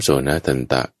ราหมณ์โสนทัน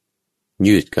ตะ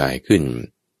ยืดกายขึ้น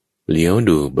เลี้ยว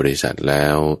ดูบริษัทแล้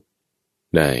ว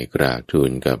ได้กราบทู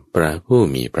ลกับพระผู้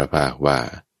มีพระภาคว่า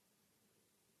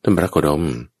ท่านพระโคดม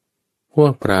พว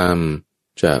กพราหมณ์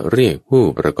จะเรียกผู้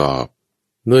ประกอบ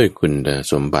ด้วยคุณ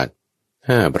สมบัติ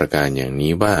5ประการอย่าง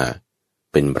นี้ว่า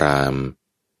เป็นพราหมณ์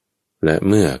และ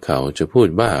เมื่อเขาจะพูด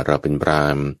ว่าเราเป็นพรา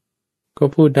หมณ์ก็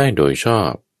พูดได้โดยชอ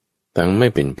บทั้งไม่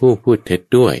เป็นผู้พูดเท็จ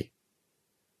ด้วย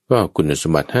ก็คุณส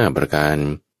มบัติ5ประการ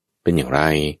เป็นอย่างไร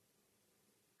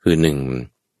คือ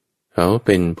 1. เขาเ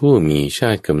ป็นผู้มีช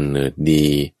าติกำเนิดดี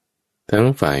ทั้ง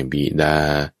ฝ่ายบิดา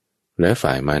และ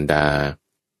ฝ่ายมารดา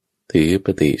ถือป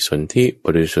ฏิสนธิบ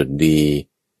ริสุทธิ์ดี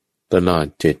ตลอด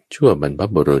7ชั่วบรรพ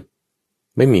บุรุษ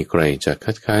ไม่มีใครจะ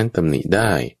คัดค้านตำหนิไ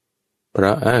ด้เพร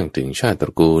าะอ้างถึงชาติตร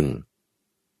ะกูล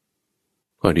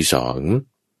ข้อที่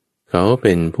 2. เขาเ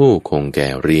ป็นผู้คงแก่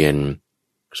เรียน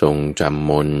ทรงจำ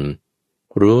มน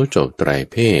รู้จบไตร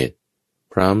เพศ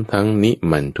พร้อมทั้งนิ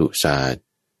มันตุศาสตร์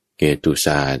เกตุศ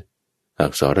าสตร์อั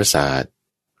กษรศาสตร์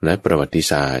และประวัติ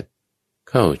ศาสตร์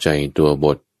เข้าใจตัวบ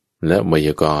ทและไวย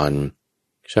ากรณ์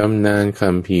ชำนาญคั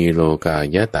มภีร์โลกา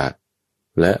ยตะ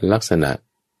และลักษณะ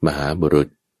มหาบุรุษ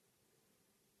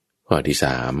ข้อที่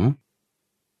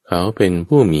 3. เขาเป็น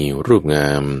ผู้มีรูปงา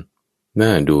มน่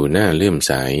าดูน่าเลื่อมใ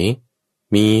ส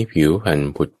มีผิวพรรณ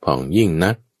ผุดผ่องยิ่ง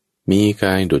นักมีก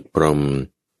ายดุจพรหม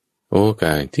โอก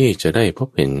าสที่จะได้พบ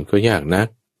เห็นก็ยากนัก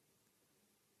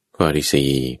ข้อ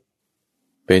ที่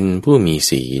 4. เป็นผู้มี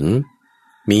ศีล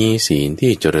มีศีล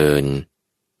ที่เจริญ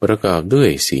ประกอบด้วย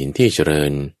ศีลที่เจริ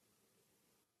ญ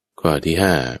ข้อที่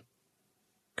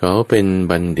 5. เขาเป็น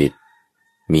บัณฑิต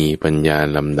มีปัญญา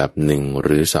ลำดับ1ห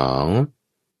รือ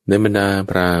2ในบรรดา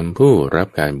พราหมณ์ผู้รับ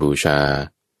การบูชา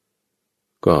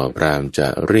ก็พราหมณ์จะ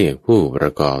เรียกผู้ปร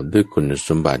ะกอบด้วยคุณส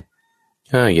มบัติ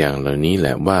5อย่างเหล่านี้แหล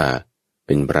ะว่าเ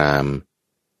ป็นพราหมณ์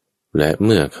และเ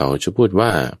มื่อเขาจะพูดว่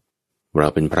าเรา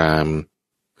เป็นพราหมณ์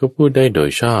ก็พูดได้โดย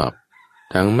ชอบ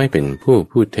ทั้งไม่เป็นผู้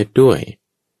พูดเท็จด้วย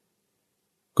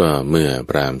ก็เมื่อ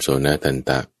พราหมณ์โสนทัน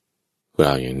ตะกล่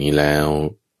าวอย่างนี้แล้ว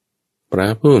พระ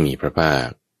ผู้มีพระภาค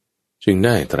จึงไ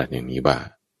ด้ตรัสอย่างนี้ว่า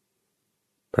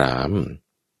พราหมณ์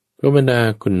ก็บรรดา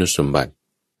คุณสมบัติ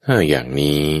5อย่าง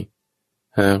นี้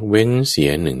หากเว้นเสี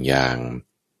ย1อย่าง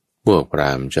พวกพร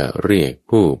าหมณ์จะเรียก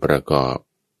ผู้ประกอบ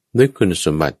ด้วยคุณส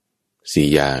มบัติ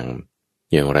4อย่า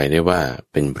งไรได้ว่า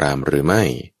เป็นพราหมณ์หรือไม่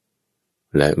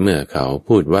และเมื่อเขา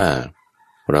พูดว่า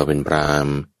เราเป็นพราหม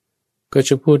ณ์ก็จ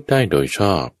ะพูดได้โดยช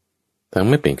อบทั้ง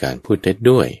ไม่เป็นการพูดเท็จ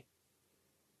ด้วย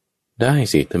ได้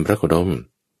สิท่านพระโคดม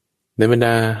ในบรรด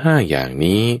า5อย่าง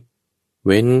นี้เ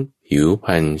ว้นผิวพ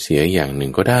รรณเสียอย่างหนึ่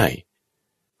งก็ได้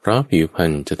เพราะผิวพรร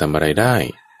ณจะทำอะไรได้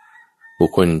บุค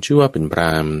คลชื่อว่าเป็นพร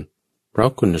าหมณ์เพราะ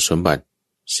คุณสมบัติ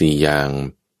4อย่าง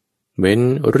เว้น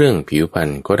เรื่องผิวพรรณ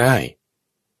ก็ได้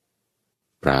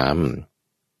พราหมณ์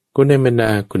ก็ในบรรด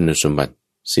าคุณสมบัติ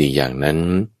4อย่างนั้น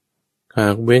หา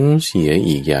กเว้นเสีย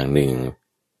อีกอย่างหนึ่ง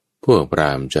พวกพร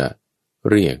าหมณ์จะ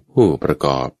เรียกผู้ประก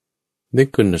อบด้วย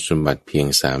คุณสมบัติเพียง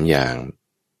3อย่า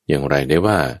งไรได้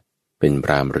ว่าเป็นพ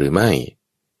ราหมณ์หรือไม่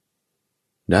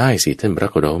ได้สิท่านพระ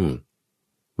โคดม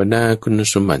บรรดาคุณ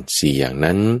สมบัติ4อย่าง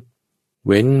นั้นเ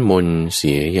ว้นมนเ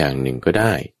สียอย่างหนึ่งก็ไ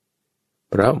ด้เพ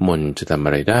เพราะมนต์จะทำอ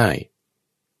ะไรได้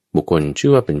บุคคลชื่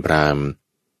อว่าเป็นพราหมณ์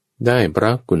ได้พร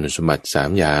ะคุณสมบัติ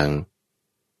3อย่าง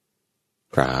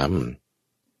พราหมณ์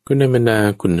ก็ในบรรดา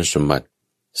คุณสมบัติ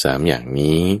3อย่าง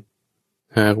นี้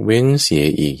หากเว้นเสีย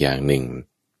อีกอย่างหนึ่ง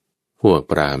พวก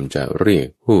พราหมณ์จะเรียก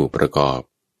ผู้ประกอบ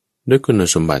ด้วยคุณ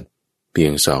สมบัติเพีย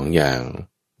ง2อย่าง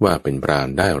ว่าเป็นพราหม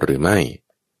ณ์ได้หรือไม่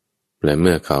และเ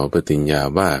มื่อเขาปฏิญญา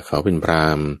ว่าเขาเป็นพรา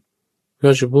หมณ์ก็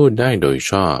จะพูดได้โดย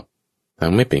ชอบทั้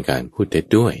งไม่เป็นการพูดเท็จ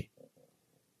ด้วย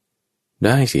ไ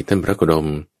ด้สิท่านพระโคดม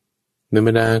ในบ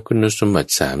รรดาคุณสมบั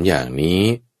ติ3อย่างนี้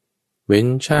เว้น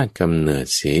ชาติกำเนิด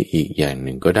เสียอีกอย่างห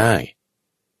นึ่งก็ได้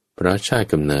เพราะชาติ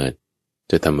กำเนิด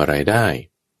จะทำอะไรได้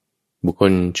บุคค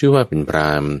ลชื่อว่าเป็นพร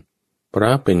าหมณ์เพร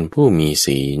าะเป็นผู้มี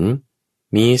ศีล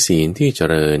ที่เจ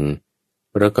ริญ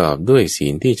ประกอบด้วยศี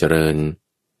ลที่เจริญ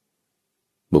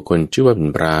บุคคลชื่อว่าเป็น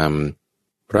พราหมณ์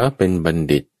เพราะเป็นบัณ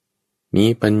ฑิตมี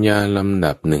ปัญญาลำ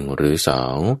ดับ1หรือ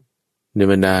2ใน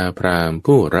บรรดาพราหมณ์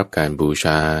ผู้รับการบูช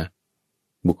า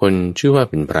บุคคลชื่อว่า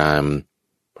เป็นพราหมณ์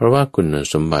เพราะว่าคุณ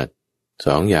สมบัติ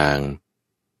2อย่าง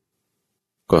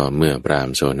ก็เมื่อพราหม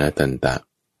ณ์โสนตันตะ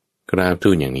กราบทู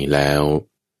ลอย่างนี้แล้ว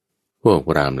พวก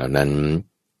พราหมณ์เหล่านั้น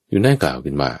จึงได้กล่าว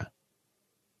ขึ้นว่า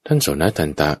ท่านโสนตั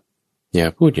นตะอย่า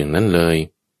พูดอย่างนั้นเลย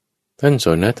ท่านโส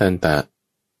นตันตะ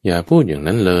อย่าพูดอย่าง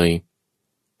นั้นเลย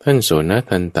ท่านโสน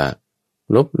ตันตะ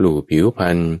ลบหลู่ผิวพร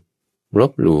รณล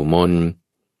บหลู่มนต์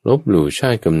ลบหลู่ชา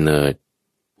ติกำเนิด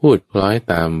พูดคล้อย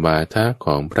ตามวาทะข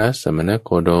องพระสมณโค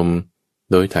ดม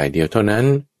โดยถ่ายเดียวเท่านั้น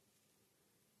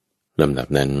ลำดับ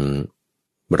นั้น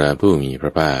พระผู้มีพร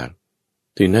ะภาค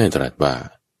จึงได้ตรัสว่า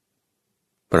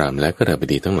พราหมณ์และกฤบ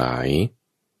ดีทั้งหลาย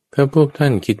ถ้าพวกท่า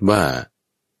นคิดว่า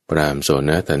พราหมณ์โสน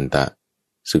ตันตะ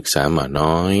ศึกษามา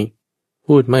น้อย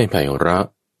พูดไม่ไพเราะ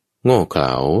โง่เขล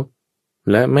า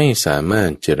และไม่สามารถ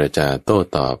เจรจาโต้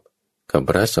ตอบกับพ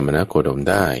ระสมณโคดม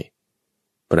ได้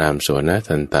พราหมณ์โสน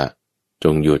ตันตะจ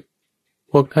งหยุด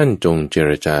พวกท่านจงเจ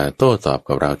รจาโต้ตอบ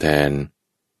กับเราแทน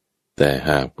แต่ห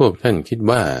ากพวกท่านคิด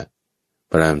ว่า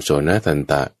พราหมณ์โสนตัน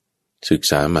ตะศึก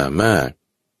ษามามาก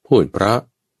พูดเพราะ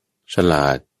ฉลา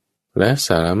ดและ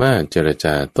สามารถเจรจ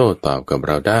าโต้ตอบกับเ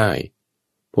ราได้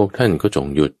พวกท่านก็จง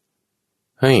หยุด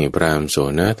ให้พราหมณ์โส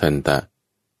นตันตะ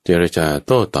เจรจาโ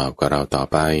ต้ตอบกับเราต่อ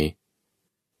ไป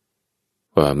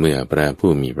ว่าเมื่อพระ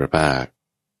ผู้มีพระภาค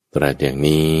ตรัสอย่าง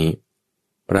นี้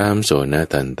พราหมณ์โสน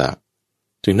ตันตะ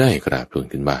จึงได้กราบทูล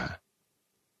ขึ้นว่า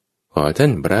ขอท่า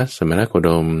นพระสมณโคด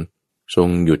มทรง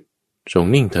หยุดทรง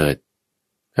นิ่งเถิด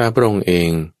ข้าพระองค์เอง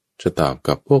จะตอบ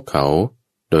กับพวกเขา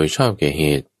โดยชอบแก่เห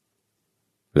ตุ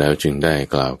แล้วจึงได้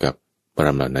กล่าวกับพร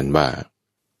าหมณ์เหล่านั้นว่า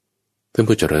ท่าน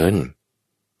ผู้เจริญ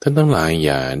ท่านทั้งหลายอ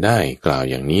ย่าได้กล่าว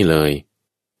อย่างนี้เลย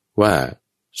ว่า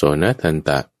โสนตันต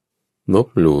ะลบ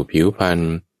หลู่ผิวพรรณ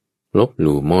ลบห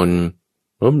ลู่มนต์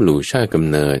ลบหลู่ชาติกำ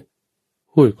เนิด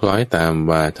พูดคล้อยตาม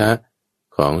วาทะ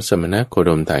ของสมณโคด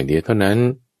มถ่ายเดียวเท่านั้น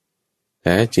แ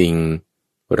ท้จริง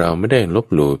เราไม่ได้ลบ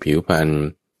หลู่ผิวพรรณ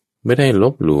ไม่ได้ล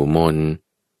บหลู่มนต์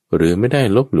หรือไม่ได้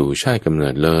ลบหลู่ชาติกำเนิ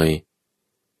ดเลย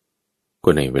ก็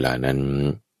ในเวลานั้น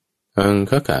อัง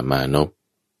คกามานพ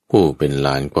ผู้เป็นหล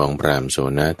านของพราหมณ์โส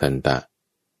นตันตะ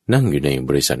นั่งอยู่ในบ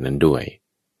ริษัทนั้นด้วย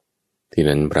ที่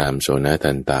นั้นพราหมณ์โสน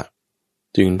ตันตะ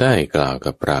จึงได้กล่าว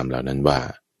กับพราหมณ์เหล่านั้นว่า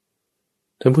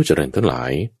ท่านผู้เจริญทั้งหลา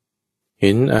ยเ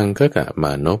ห็นอังคกาม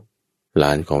านพหล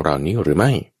านของเรานี้หรือไ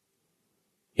ม่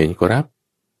เห็นครับ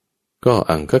ก็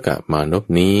อังคกามานพ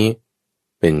นี้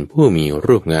เป็นผู้มี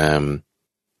รูปงาม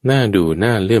น่าดูน่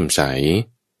าเลื่อมใส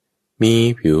มี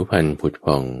ผิวพรรณผุด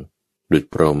ผ่องดุจ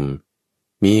พรหม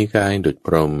มีกายดุจพ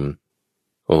รหม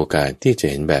โอกาสที่จะ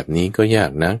เห็นแบบนี้ก็ยา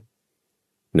กนัก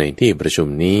ในที่ประชุม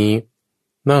นี้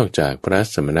นอกจากพระ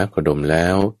สมณโคดมแล้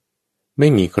วไม่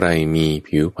มีใครมี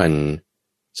ผิวพรรณ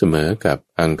เสมอกับ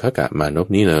อังคกามานพ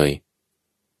นี้เลย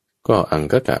ก็อัง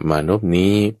คกามานพ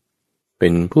นี้เป็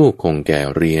นผู้คงแก่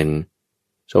เรียน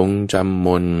ทรงจำม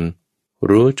นต์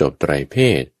รู้จบไตรเพ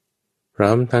ศพร้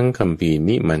อมทั้งคัมภีร์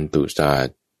นิมันตุศาสต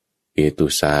ร์เอตุ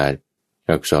ศาสตร์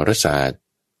อักษรศาสตร์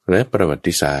และประวั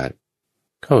ติศาสตร์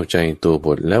เข้าใจตัวบ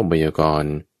ทและไวยากร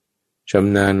ณ์ช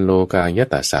ำนาญโลกาย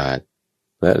ตศาสตร์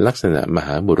และลักษณะมห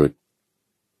าบุรุษ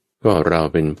ก็เรา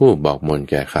เป็นผู้บอกมนต์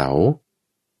แก่เขา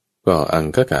ก็อัง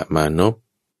คกามานพ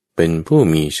เป็นผู้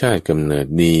มีชาติกำเนิด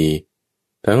ดี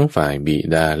ทั้งฝ่ายบิ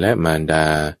ดาและมารดา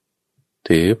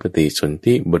ถือปฏิสน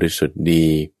ธิบริสุทธิ์ดี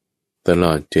ตล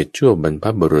อด7ชั่วบรรพ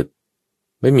บุรุษ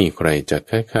ไม่มีใครจะ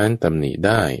คัดค้านตำหนิไ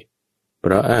ด้เพ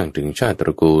ราะอ้างถึงชาติตร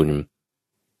ะกูล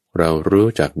เรารู้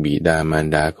จักบิดามาร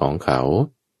ดาของเขา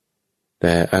แ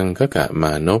ต่อังคกาม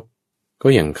านพก็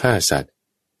ยังฆ่าสัตว์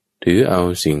ถือเอา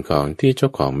สิ่งของที่เจ้า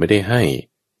ของไม่ได้ให้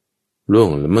ล่วง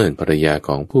ละเมิดภรรยาข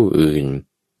องผู้อื่น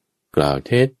กล่าวเ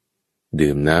ท็จ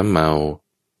ดื่มน้ำเมา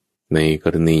ในก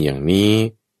รณีอย่างนี้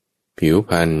ผิว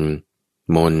พรรณ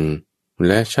มนแ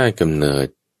ละชาติกำเนิด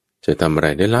จะทำอะไร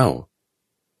ได้เล่า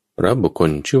เพราะบุคค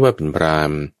ลชื่อว่าเป็นพราห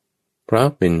มณ์เพราะ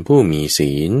เป็นผู้มี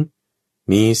ศีล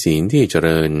ที่เจ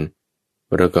ริญ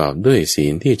ประกอบด้วยศี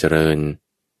ลที่เจริญ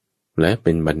และเ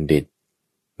ป็นบัณฑิต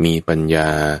มีปัญญา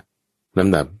ล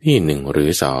ำดับที่หนึ่งหรื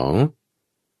อสอง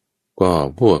ก็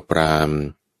พวกพราหมณ์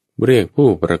เรียกผู้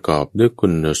ประกอบด้วยคุ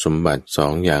ณสมบัติสอ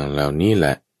งอย่างเหล่านี้แหล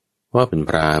ะว่าเป็น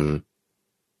พราหมณ์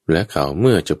และเขาเ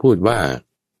มื่อจะพูดว่า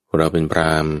เราเป็นพร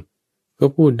าหมณ์ก็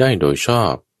พูดได้โดยชอ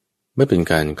บไม่เป็น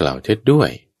การกล่าวเท็จด้วย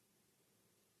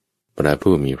พระ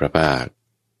ผู้มีพระภาค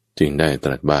จึงได้ต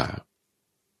รัสว่า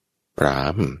พราห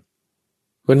มณ์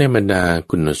ก็ในบรรดา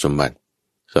คุณสมบัติ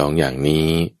สองอย่างนี้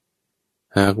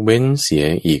หากเว้นเสีย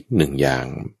อีกหนึ่งอย่าง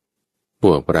พ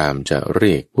วกพราหมณ์จะเ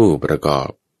รียกผู้ประกอบ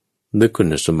ด้วยคุ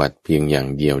ณสมบัติเพียงอย่าง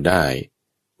เดียวได้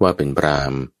ว่าเป็นพราห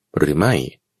มณ์หรือไม่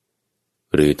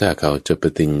หรือถ้าเขาจะป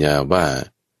ฏิญญาว่า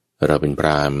เราเป็นพร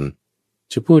าหมณ์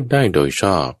จะพูดได้โดยช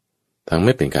อบทั้งไ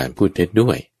ม่เป็นการพูดเท็จด้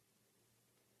วย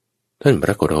ท่านพ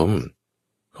ระโคดม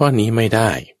ข้อนี้ไม่ไ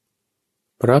ด้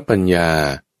เพราะปัญญา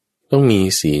ต้องมี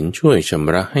ศีลช่วยช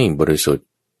ำระให้บริสุทธิ์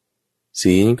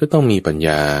ศีลก็ต้องมีปัญญ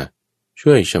า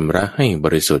ช่วยชำระให้บ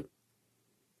ริสุทธิ์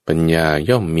ปัญญา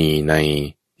ย่อมมีใน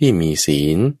ที่มีศี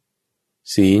ล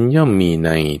ศีลย่อมมีใน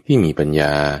ที่มีปัญญ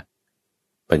า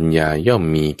ปัญญาย่อม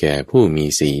มีแก่ผู้มี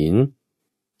ศีล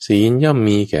ศีลย่อม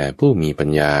มีแก่ผู้มีปัญ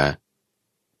ญา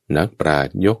นักปราช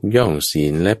ญ์ยกย่องศี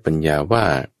ลและปัญญาว่า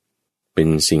เป็น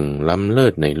สิ่งล้ำเลิ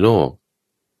ศในโลก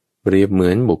เปรียบเหมื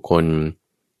อนบุคคล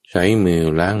ใช้มือ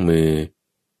ล้างมือ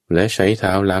และใช้เท้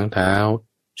าล้างเท้า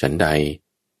ฉันใด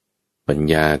ปัญ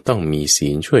ญาต้องมีศี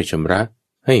ลช่วยชำระ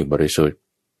ให้บริสุทธิ์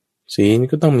ศีล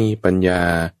ก็ต้องมีปัญญา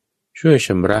ช่วยช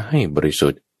ำระให้บริสุ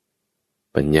ทธิ์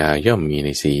ปัญญาย่อมมีใน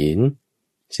ศีล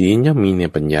ศีลย่อมมีใน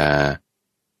ปัญญา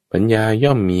ปัญญา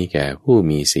ย่อมมีแก่ผู้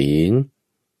มีศีล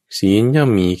ศีลย่อม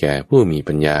มีแก่ผู้มี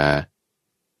ปัญญา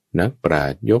นักปรา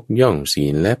ชญ์ยกย่องศี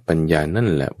ลและปัญญานั่น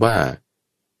แหละว่า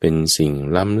เป็นสิ่ง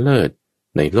ล้ำเลิศ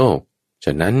ในโลกฉ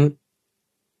ะนั้น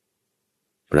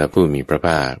พระผู้มีพระภ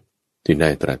าคจึงได้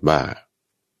ตรัสว่า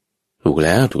ถูกแ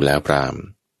ล้วพราหมณ์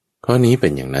ข้อนี้เป็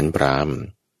นอย่างนั้นพราหมณ์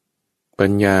ปั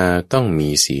ญญาต้องมี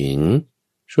ศีล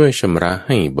ช่วยชำระใ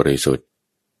ห้บริสุทธิ์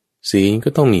ศีลก็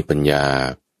ต้องมีปัญญา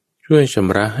ช่วยช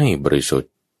ำระให้บริสุท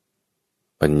ธิ์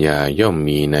ปัญญาย่อม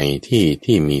มีในที่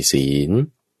ที่มีศีล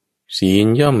ศีล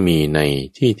ย่อมมีใน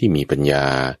ที่ที่มีปัญญา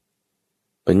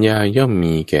ปัญญาย่อม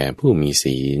มีแก่ผู้มี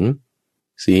ศีล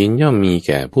ศีลย่อมมีแ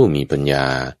ก่ผู้มีปัญญา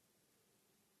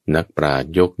นักปราช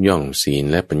ญ์ยกย่องศีล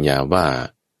และปัญญาว่า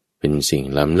เป็นสิ่ง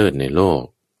ล้ำเลิศในโลก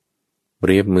เป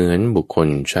รียบเหมือนบุคคล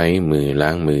ใช้มือล้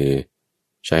างมือ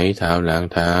ใช้เท้าล้าง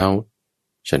เท้า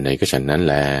ฉันใดก็ฉันนั้น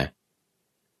แล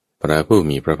พระผู้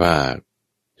มีพระภาค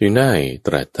จึงได้ต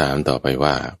รัสถามต่อไป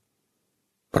ว่า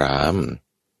พราหมณ์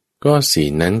ก็ศี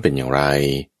ลนั้นเป็นอย่างไร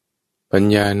ปัญ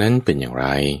ญานั้นเป็นอย่างไร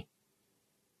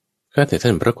ข้าแต่ท่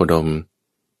านพระโคดม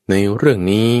ในเรื่อง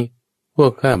นี้พว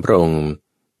กข้าพระองค์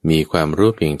มีความ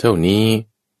รู้เพียงเท่านี้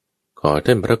ขอ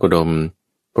ท่านพระโคดม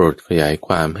โปรดขยายค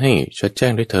วามให้ชัดแจ้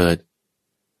งด้วยเถิด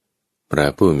พระ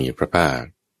ผู้มีพระภาค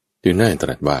จึงได้ต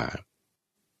รัสว่า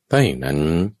ถ้าอย่างนั้น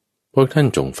พวกท่าน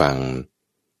จงฟัง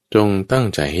จงตั้ง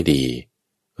ใจให้ดี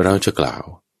เราจะกล่าว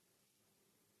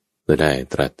และได้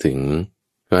ตรัสถึง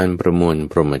การประมวล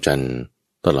พรหมจรรย์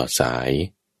ตลอดสาย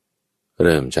เ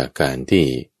ริ่มจากการที่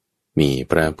มี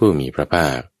พระผู้มีพระภา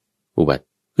คอุบัติ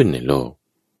ขึ้นในโลก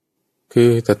คือ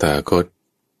ตถาคต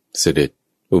เสด็จ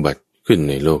อุบัติขึ้น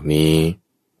ในโลกนี้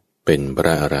เป็นพร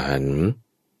ะอรหันต์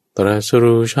ตรัส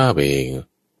รู้ชอบเอง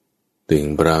ถึง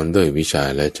พร้อมด้วยวิชา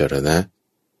และจรณะ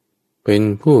เป็น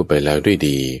ผู้ไปแล้วด้วย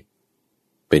ดี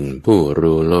เป็นผู้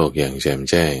รู้โลกอย่างแจ่ม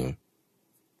แจ้ง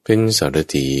เป็นสาร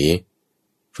ถี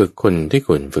ฝึกคนที่ค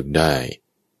วรฝึกได้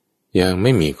ยังไ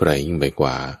ม่มีใครยิ่งไปก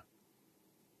ว่า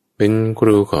เป็นค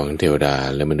รูของเทวดา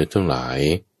และมนุษย์ทั้งหลาย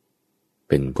เ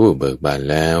ป็นผู้เบิกบาน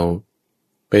แล้ว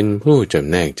เป็นผู้จำ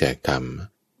แนกแจกธรรม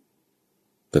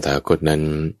ตถาคตนั้น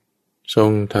ทร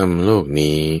งทำโลก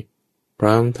นี้พ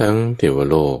ร้อมทั้งเทว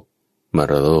โลกม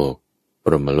รโลกพ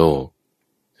รหมโลก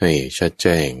ให้ชัดแ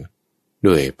จ้ง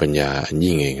ด้วยปัญญาอัน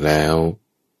ยิ่งเองแล้ว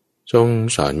ทรง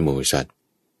สอนหมู่สัตว์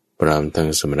พร้อมทั้ง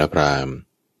สมณพราหมณ์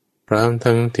พร้อม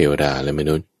ทั้งเทวดาและม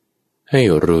นุษย์ให้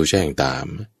รู้แจ้งตาม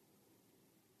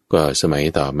ก็สมัย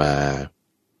ต่อมา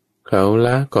เขาล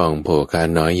ะกองโภคา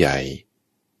น้อยใหญ่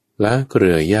ละเครื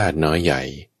อญาติน้อยใหญ่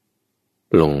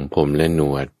ปลงผมและหน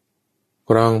วด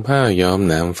กรองผ้าย้อม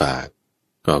น้ำฝาด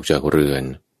ออกจากเรือน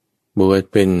บวช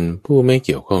เป็นผู้ไม่เ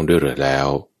กี่ยวข้องด้วยเรือนแล้ว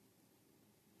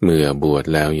เมื่อบวช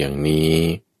แล้วอย่างนี้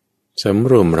สำ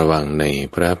รวมระวังใน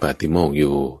พระปาติโมกข์อ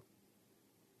ยู่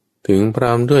ถึงพร้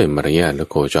อมด้วยมารยาทและ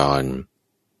โคจร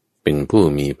เป็นผู้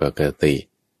มีปกติ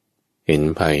เห็น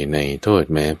ภัยในโทษ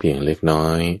แม้เพียงเล็กน้อ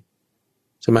ย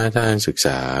สมาทานศึกษ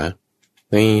า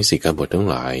ในสิกขาบททั้ง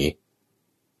หลาย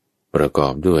ประกอ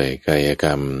บด้วยกายกร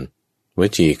รมว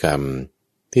จีกรรม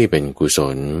ที่เป็นกุศ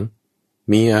ล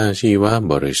มีอาชีวะ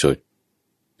บริสุทธิ์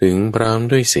ถึงพร้อม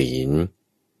ด้วยศีล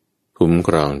คุ้มค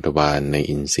รองทวารใน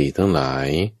อินทรีย์ทั้งหลาย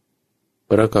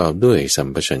ประกอบด้วยสัม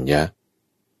ปชัญญะ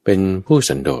เป็นผู้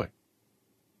สันโดษ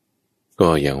ก็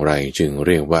อย่างไรจึงเ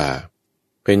รียกว่า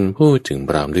เป็นผู้ถึง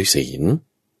พร้อมด้วยศีล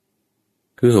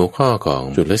คือหัวข้อของ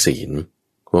จุลศีล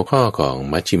หัวข้อของ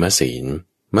มัชฌิมศีล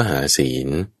มหาศีล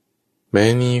แม้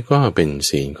นี้ก็เป็น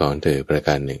ศีลของเธอประก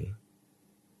ารหนึ่ง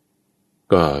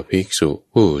ก็ภิกษุ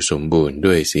ผู้สมบูรณ์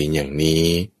ด้วยศีลอย่างนี้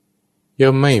ย่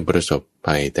อมไม่ประสบ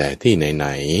ภัยแต่ที่ไหน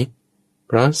ๆเ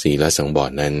พราะศีลสังว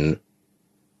รนั้น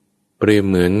เปรียบ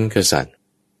เหมือนกษัตริย์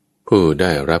ผู้ไ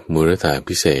ด้รับมุรธา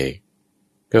ภิเษก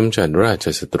กำจัดราช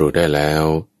ศัตรูได้แล้ว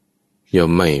ย่อ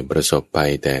มไม่ประสบภั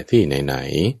ยแต่ที่ไหน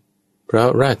ๆเพราะ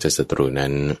ราชศัตรู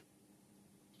นั้น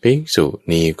ภิกษุ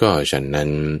นี้ก็ฉันนั้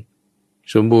น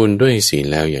สมบูรณ์ด้วยศีล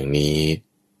แล้วอย่างนี้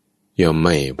ย่อมไ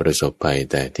ม่ประสบภัย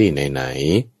แต่ที่ไหน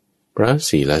ๆเพราะ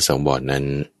ศีลสังวรนั้น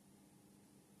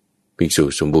ภิกษุ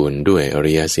สมบูรณ์ด้วยอ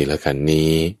ริยศีลขันธ์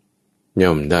นี้ย่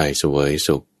อมได้เสวย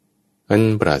สุขอัน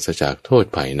ปราศจากโทษ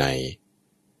ภายใน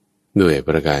ด้วยป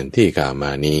ระการที่กล่าวม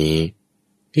านี้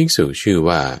ภิกษุชื่อ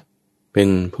ว่าเป็น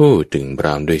ผู้ถึงพ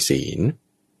ร้อมด้วยศีล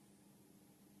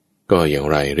ก็อย่าง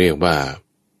ไรเรียกว่า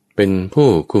เป็นผู้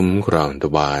คุ้มครองท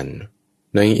วาร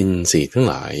ในอินทรีย์ทั้ง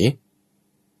หลาย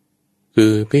คื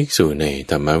อภิกษุใน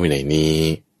ธรรมวินัยนี้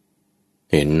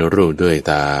เห็นรูปด้วย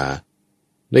ตา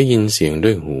ได้ยินเสียงด้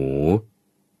วยหู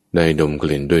ได้ดมก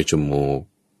ลิ่นด้วยจมูก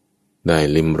ได้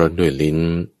ลิ้มรสด้วยลิ้น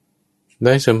ไ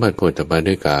ด้สัมผัสโผฏฐัพพะ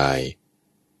ด้วยกาย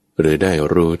หรือได้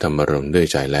รู้ธรรมารมณ์ด้วย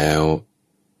ใจแล้ว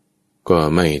ก็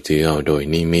ไม่ถือเอาโดย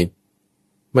นิมิต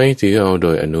ไม่ถือเอาโด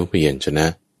ยอนุพยัญชนะ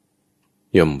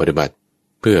ย่อมปฏิบัติ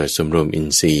เพื่อสำรวมอิน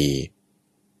ทรีย์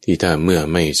ที่ถ้าเมื่อ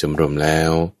ไม่สำรวมแล้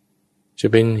วจะ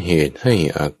เป็นเหตุให้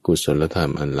อกุศลธรร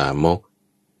มอันลามก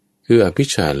คืออภิช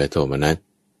ฌาและโทมนัส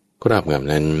ครอบง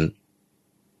ำนั้น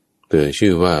เธอชื่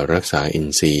อว่ารักษาอิน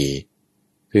ทรีย์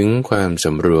ถึงความส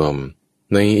ำรวม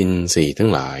ในอินทรีย์ทั้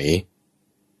งหลาย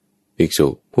ภิกษุ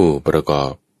ผู้ประกอ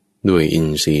บด้วยอิน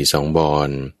ทรีย์สองบร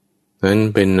นั้น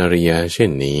เป็นอริยะเช่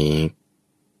นนี้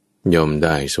ย่อมไ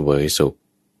ด้เสวยสุข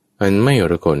อันไม่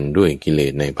ระคนด้วยกิเล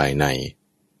สในภายใน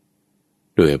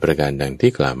ด้วยประการดัง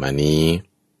ที่กล่าวมานี้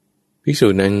ภิกษุ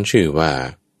นั้นชื่อว่า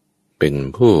เป็น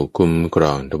ผู้คุ้มคร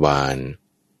องทวาร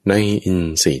ในอิน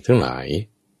ทรีย์ทั้งหลาย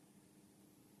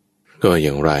ก็อ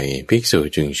ย่างไรภิกษุ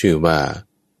จึงชื่อว่า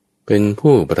เป็น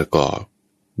ผู้ประกอบ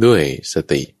ด้วยส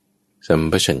ติสัม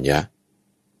ปชัญญะ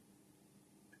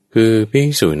คือภิก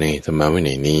ษุในธรรมวิ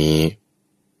นัยนี้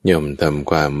ย่อมทำ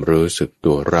ความรู้สึก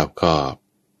ตัวรอบคอบ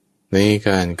ในก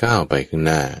ารก้าวไปข้าง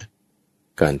หน้า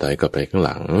การถอยกลับไปข้างห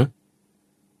ลัง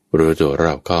รู้ตัวร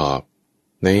อบคอบ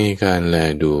ในการแล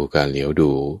ดูการเหลียว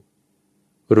ดู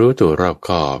รู้ตัวรอบค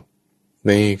อบใ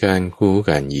นการคู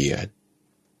การเหยียด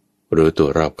รู้ตัว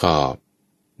รอบคอบ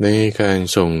ในการ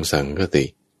ทรงสังคติ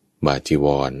บาจีว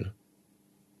ร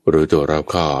รู้ตัวรอบ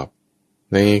คอบ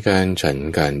ในการฉัน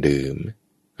การดื่ม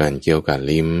การเคี้ยวการ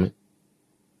ลิ้ม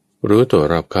รู้ตัว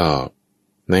รอบคอบ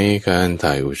ในการ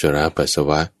ถ่ายอุจจาระปัสสา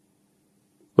วะ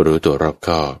รู้ตัวรอบค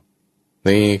อบใน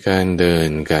การเดิน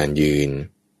การยืน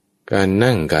การ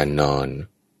นั่งการนอน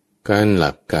การห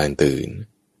ลับการตื่น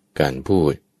การพู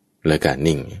ดและการ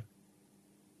นิ่ง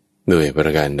ด้วยปร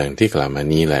ะการดังที่กล่าวมา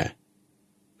นี้แหละ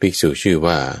ภิกษุชื่อ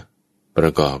ว่าปร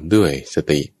ะกอบด้วยส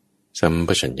ติสัมป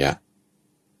ชัญญะ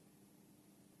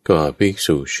ก็ภิก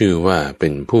ษุชื่อว่าเป็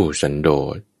นผู้สันโด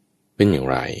ษเป็นอย่าง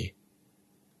ไร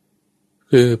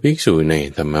คือภิกษุใน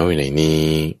ธรรมวินัยนี้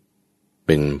เ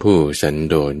ป็นผู้สัน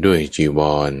โดษด้วยจีว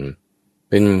ร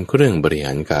เป็นเครื่องบริห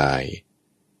ารกาย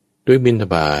ด้วยบิณฑ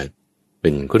บาตเป็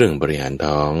นเครื่องบริหาร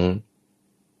ท้อง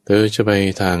เธอจะไป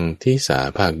ทางที่สา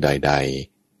ภาคใด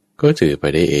ๆก็ถือไป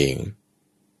ได้เอง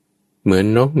เหมือน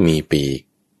นกมีปีก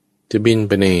จะบินไ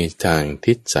ปในทาง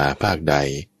ทิศสาภาคใด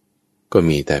ก็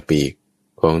มีแต่ปีก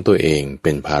ของตัวเองเ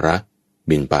ป็นภาระ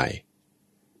บินไป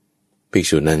ภิก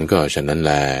ษุนั้นก็ฉะนั้นแ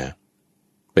ล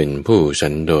เป็นผู้สั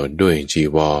นโดษด้วยจี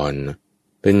วร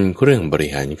เป็นเครื่องบริ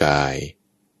หารกาย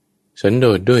สันโด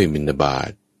ษด้วยบิณฑบาต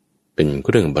เป็นเค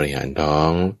รื่องบริหารท้อ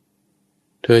ง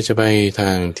เธอจะไปท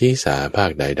างที่สาภา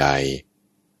คใด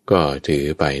ๆก็ถือ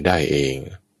ไปได้เอง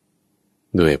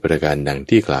ด้วยประการดัง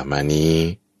ที่กล่าวมานี้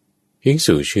ภิก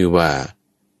ษุชื่อว่า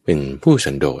เป็นผู้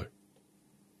สันโดษ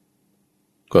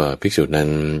ก็ภิกษุนั้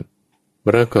นป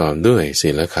ระกอบด้วยศี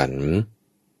ลขันธ์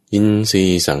อินทรี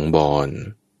ย์สังวร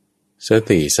ส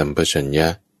ติสัมปชัญญะ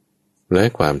และ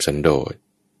ความสันโดษ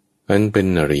อันเป็น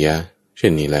อริยะเช่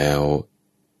นนี้แล้ว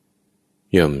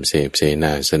ย่อมเสพเสน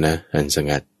าสนะอันส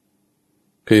งัด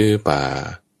คือป่า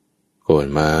โคน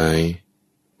ไม้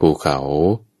ภูเขา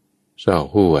ซอก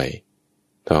ห้วย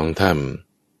ท้องถ้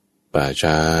ำป่า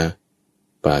ช้า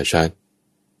ป่าชัด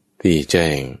ที่แจ้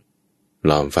ง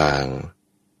ล้อมฟาง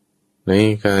ใน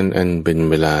การอันเป็น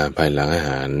เวลาภายหลังอาห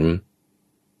าร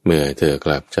เมื่อเธอก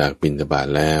ลับจากบิณฑบาต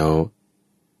แล้ว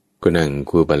ก็นั่ง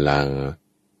คู่บัลลังก์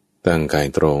ตั้งกาย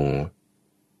ตรง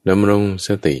ดำรงส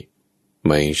ติไ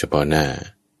ว้เฉพาะหน้า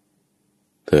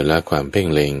เธอละความเพ่ง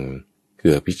เล็งคื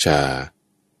ออภิชา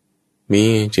มี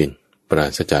จิตปรา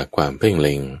ศจากความเพ่งเ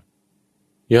ล็ง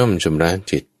ย่อมชำระ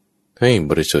จิตให้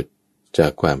บริสุทธิ์จา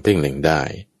กความเพ่งเล็งได้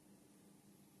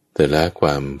เธอละคว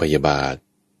ามพยาบาท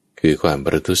คือความป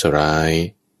ระทุษร้าย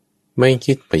ไม่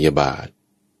คิดพยาบาท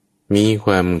มีค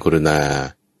วามกรุณา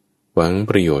หวัง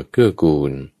ประโยชน์เกื้อกู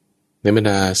ลในบรร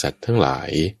ดาสัตว์ทั้งหลาย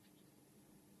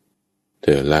เธ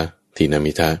อละทีน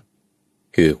มิทะ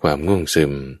คือความง่วงซึ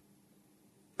ม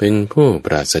เป็นผู้ป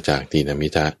ราศจากทีนมิ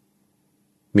ทะ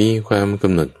มีความก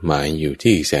ำหนดหมายอยู่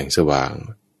ที่แสงสว่าง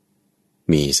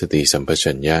มีสติสัมป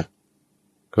ชัญญะ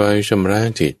คอยชำระ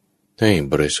จิตให้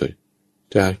บริสุทธิ์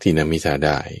จากทีนมิทะไ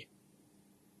ด้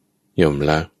ย่อม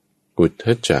ละกุท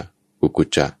ธัจจะกุกุจ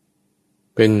จะ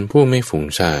เป็นผู้ไม่ฟุ้ง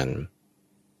ซ่าน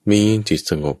มีจิต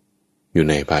สงบอยู่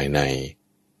ในภายใน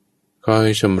คอย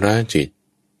ชำระจิต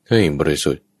ให้บริ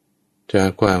สุทธิ์จาก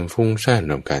ความฟุ้งซ่าน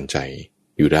รำคาญใจ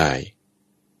อยู่ได้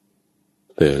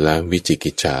เธอละวิจิ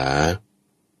กิจฉา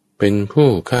เป็นผู้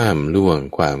ข้ามล่วง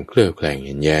ความเคลือบแคลงเ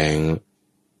ห็นแย้ง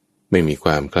ไม่มีคว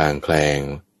ามคลางแคลง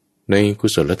ในกุ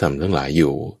ศลธรรมทั้งหลายอ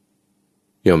ยู่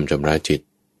ย่อมชำระจิต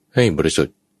ให้บริสุท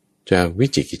ธิ์จากวิ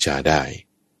จิกิจฉาได้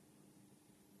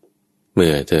เ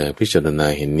มื่อเธอพิจารณา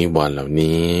เห็นนิวรณ์เหล่า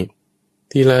นี้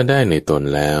ที่ละได้ในตน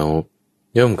แล้ว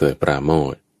ย่อมเกิดปราโม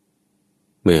ทย์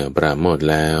เมื่อปราโมทย์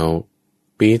แล้ว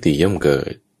ปีติย่อมเกิ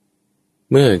ด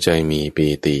เมื่อใจมีปี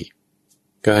ติ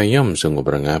กายย่อมสงบ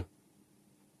ระงับ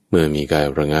เมื่อมีกาย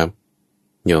ระงับ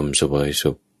ย่อมเสวย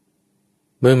สุข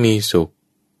เมื่อมีสุข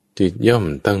จิตย่อม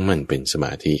ตั้งมั่นเป็นสม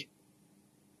าธิ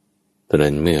ตอน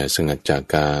นั้นเมื่อสงัดจาก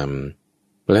กาม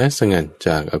และสงัดจ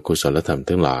ากอกุศลธรรม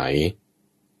ทั้งหลาย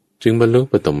จึงบรรลุ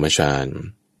ปฐมฌาน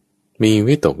มี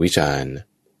วิตกวิจาร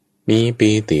มีปี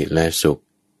ติและสุข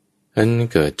อัน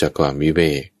เกิดจากความวิเว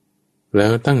กแล้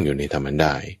วตั้งอยู่ในธรรมไ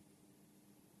ด้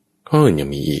ข้ออื่นยัง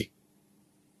มีอีก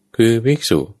คือภิก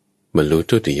ษุบรรลุ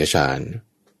ทุติยฌาน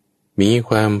มี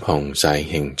ความผ่องใส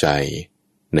แห่งใจ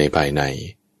ในภายใน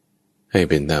ให้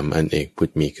เป็นธรรมอันเอกพุท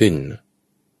ธมีขึ้น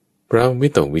เพราะวิ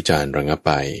ตกวิจารระงับไ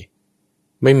ป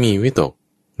ไม่มีวิตก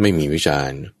ไม่มีวิจา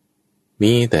ร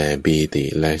มีแต่ปีติ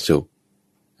และสุข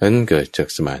อันเกิดจาก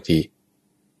สมาธิ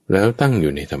แล้วตั้งอ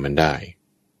ยู่ในธรรมได้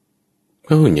พ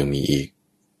ระหุ่นยังมีอีก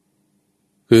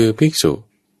คือภิกษุ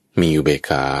มีอุเบก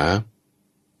ขา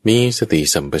มีสติ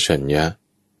สัมปชัญญะ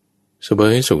เสว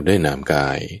ยสุขได้นามกา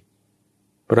ย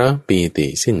เพราะปีติ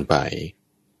สิ้นไป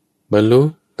บรรลุ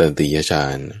ตติยฌา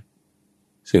น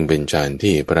ซึ่งเป็นฌาน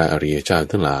ที่พระอริยเจ้า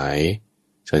ทั้งหลาย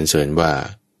สรรเสริญว่า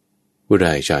ผู้ไ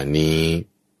ด้ฌานนี้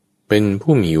เป็น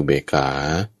ผู้มีอุเบกขา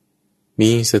มี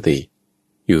สติ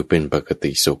อยู่เป็นปก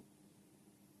ติสุข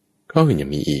ข้ออื่นยัง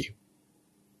มีอีก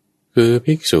คือ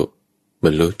ภิกษุบร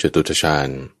รลุจตุตฌาน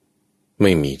ไ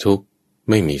ม่มีทุกข์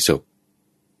ไม่มีสุข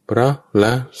เพราะล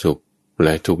ะสุขแล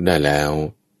ะทุกข์ได้แล้ว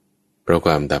เพราะค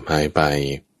วามดับหายไป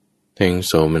แห่งโ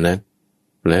สมนัส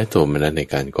และโทมนัสใน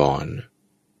การก่อน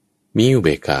มีอุเบ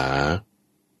กขา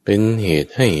เป็นเห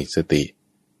ตุให้สติ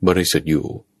บริสุทธิ์อยู่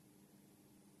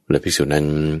และภิกษุนั้น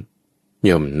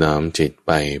ย่อมน้อมจิตไ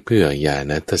ปเพื่อญา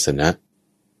ณทัศนะ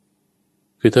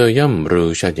คือเธอย่อมรู้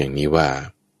ชัดอย่างนี้ว่า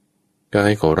กา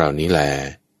ยของเรานี้แล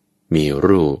มี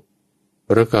รูป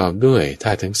ประกอบด้วยธ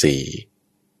าตุทั้งสี่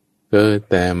เกิด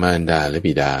แต่มารดาและ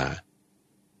บิดา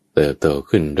เติบโต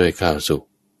ขึ้นด้วยข้าวสุก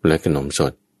และขนมส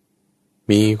ด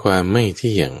มีความไม่เ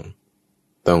ที่ยง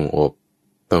ต้องอบ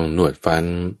ต้องนวดฟัน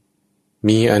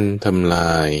มีอันทำล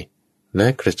ายและ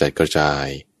กระจัดกระจาย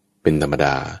เป็นธรรมด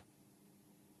า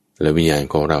และวิญญาณ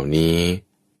ของเรานี้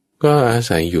ก็อา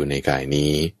ศัยอยู่ในกาย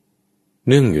นี้เ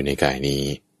นื่องอยู่ในกายนี้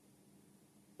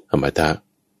อมตะ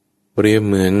เปรียบเ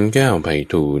หมือนแก้วไพ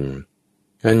ฑูรย์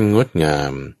อันงดงา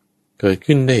มเกิด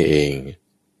ขึ้นได้เอง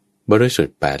บริสุท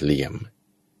ธิ์แปดเหลี่ยม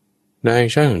นาย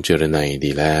ช่างเจรไน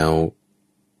ดีแล้ว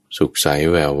สุขใส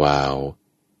แวววาว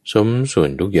สมส่ว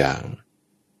นทุกอย่าง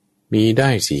มีได้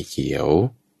สีเขียว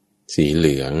สีเห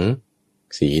ลือง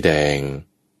สีแดง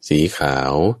สีขา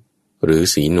วหรือ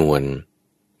สีนวล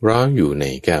ร้อยอยู่ใน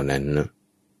แก้วนั้น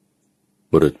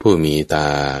บุรุษผู้มีตา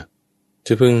จ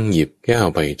ะพึงหยิบแก้ว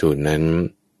ไพฑูรย์นั้น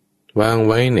วางไ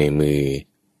ว้ในมือ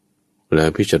แล้ว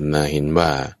พิจารณาเห็นว่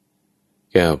า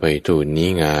แก้วไพฑูรย์นี้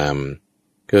งาม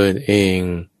เกิดเอง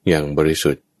อย่างบริ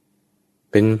สุทธิ์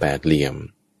เป็นแปดเหลี่ยม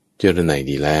เจรไน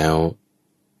ดีแล้ว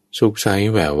สุกใส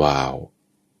แวววาว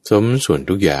สมส่วน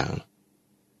ทุกอย่าง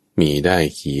มีได้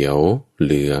เขียวเ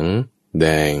หลืองแด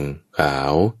งขา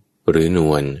วหรือน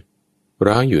วล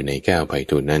ร้อยอยู่ในแก้วไพ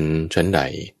ฑูรย์นั้นชั้นใด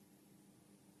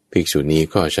ภิกษุนี้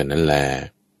ก็ฉะนั้นแล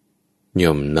ย่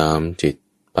อมน้อมจิต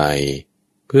ไป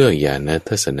เพื่อญาณ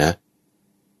ทัศนะ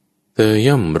เธอ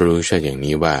ย่อมรู้ชัดอย่าง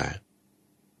นี้ว่า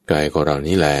กายของเรา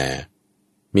นี้แล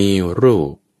มีรู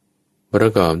ปปร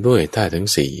ะกอบด้วยธาตุทั้ง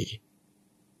สี่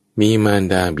มีมาร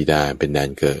ดาบิดาเป็นแดน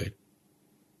เกิด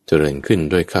เจริญขึ้น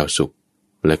ด้วยข้าวสุก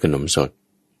และขนมสด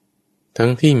ทั้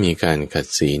งที่มีการขัด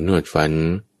สีนวดฟัน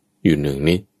อยู่หนึ่ง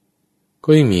นิดก็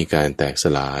ยังมีการแตกส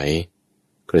ลาย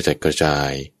กระจัดกระจา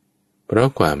ยเพราะ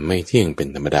ความไม่เที่ยงเป็น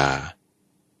ธรรมดา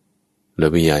และ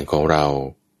วิญญาณของเรา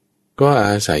ก็อ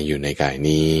าศัยอยู่ในกาย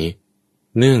นี้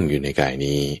เนื่องอยู่ในกาย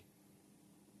นี้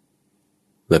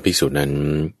และภิกษุนั้น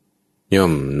ย่อ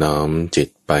มน้อมจิต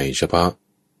ไปเฉพาะ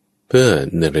เพื่อ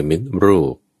เนรมิตรู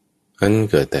ปอัน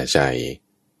เกิดแต่ใจ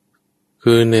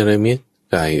คือเนรมิต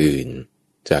กายอื่น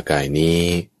จากกายนี้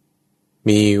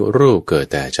มีรูปเกิด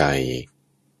แต่ใจ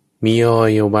มีอวั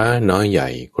ยวะน้อยใหญ่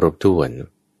ครบถ้วน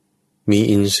มี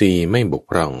อินทรีย์ไม่บก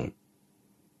พร่อง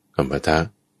อัมพทะ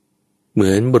เหมื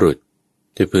อนบุรุษ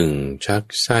จะพึงชัก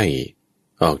ไส้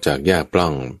ออกจากหญ้าปล้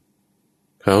อง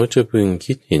เขาจะพึง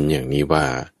คิดเห็นอย่างนี้ว่า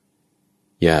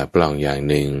หญ้าปล้องอย่าง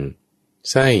หนึ่ง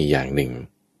ไส้อย่างหนึ่ง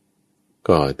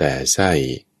ก็แต่ไส้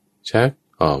ชัก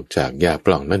ออกจากหญ้าป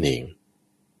ล้องนั่นเอง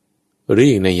หรือ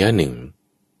อีกนัยยะหนึ่ง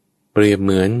เปรียบเห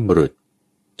มือนบุรุษ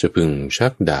จะพึงชั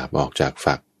กดาบออกจาก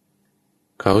ฝัก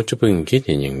เขาจะพึงคิดเ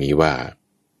ห็นอย่างนี้ว่า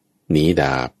หนีด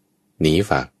าบหนี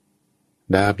ฝัก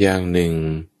ดาบอย่างหนึ่ง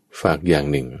ฝักอย่าง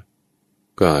หนึ่ง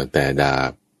ก็แต่ดา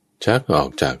บชักออก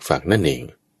จากฝักนั่นเอง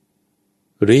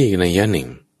หรืออีกนัยยะหนึ่ง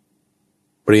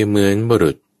เปรียบเหมือนบุ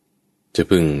รุษจะ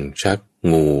พึงชัก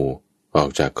งูออก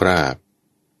จากคราบ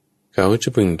เขาจะ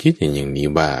พึงคิดเห็นอย่างนี้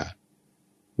ว่า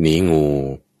หนีงู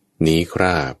หนีคร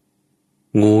าบ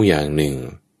งูอย่างหนึ่ง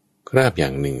คราบอย่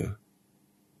างหนึ่ง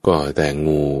ก็แต่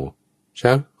งู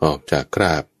ชักออกจากคร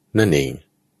าบนั่นเอง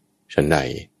ฉันใด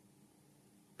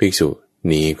ภิกษุ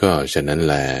นี้ก็ฉะนั้น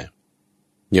แล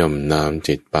ย่อมน้อม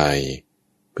จิตไป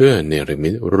เพื่อเนรมิ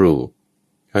ตรูป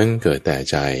อันเกิดแต่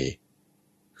ใจ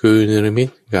คือเนรมิต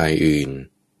กายอื่น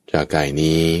จากกาย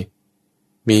นี้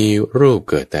มีรูป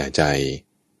เกิดแต่ใจ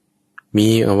มี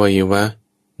อวัยวะ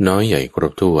น้อยใหญ่คร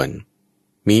บถ้วน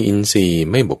มีอินทรีย์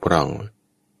ไม่บกพร่อง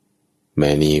แม้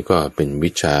นี้ก็เป็น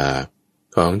วิชา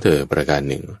ของเธอประการ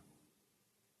หนึ่ง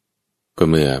ก็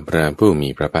เมื่อพระผู้มี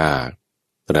พระภาค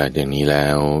ตรัสอย่างนี้แล้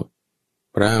ว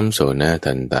พราหมณ์โสน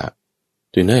ทันตะ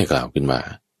จึงได้กล่าวขึ้นมา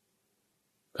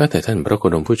ข้าแต่ท่านพระโค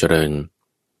ดมผู้เจริญ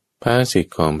ภาษิต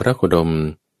ของพระโคดม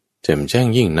แจ่มแจ้ง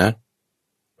ยิ่งนัก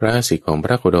ภาษิตของพ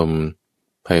ระโคดม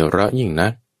ไพเราะยิ่งนั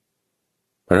ก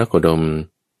พระโคดม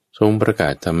ทรงประกา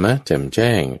ศธรรมะแจ่มแ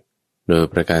จ้งโดย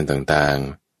ประการต่าง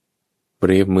ๆเป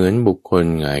รียบเหมือนบุคคล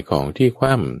หงายของที่ค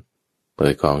ว่ำเปิ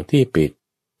ดของที่ปิด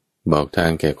บอกทา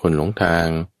งแก่คนหลงทาง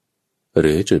ห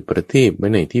รือจุดประทีปไว้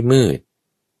ในที่มืด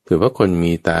เพื่อว่าคน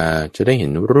มีตาจะได้เห็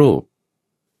นรูป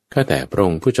ข้าแต่พระอ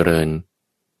งค์ผู้เจริญ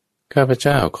ข้าพเ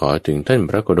จ้าขอถึงท่าน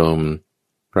พระโคดม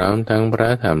พร้อมทั้งพระ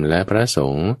ธรรมและพระส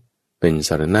งฆ์เป็นส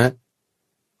รณะ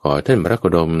ขอท่านพระโค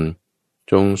ดม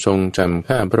จงทรงจำ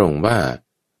ข้าพระองค์ว่า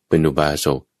เป็นอุบาส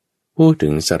กพูดถึ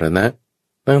งสรณะ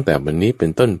ตั้งแต่วันนี้เป็น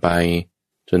ต้นไป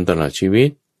จนตลอดชีวิต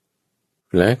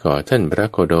และขอท่านพระ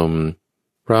โคดม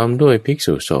พร้อมด้วยภิก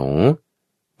ษุสงฆ์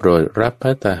โปรดรับ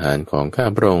ภัตตาหารของข้า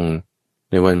พระองค์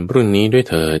ในวันพรุ่งนี้ด้วย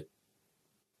เถิด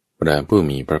พระผู้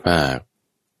มีพระภาค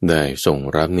ได้ทรง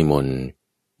รับนิมนต์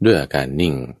ด้วยอาการ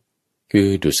นิ่งคือ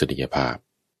ดุษฎียภาพ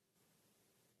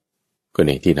ก็ใ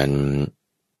นที่นั้น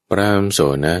พราหมณ์โส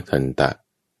นทันตะ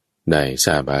ได้ท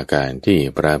ราบอาการที่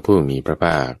พระผู้มีพระภ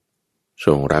าคท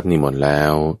รงรับนิมนต์แล้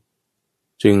ว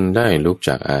จึงได้ลุกจ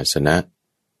ากอาสนะ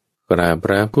กราบพ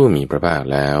ระผู้มีพระภาค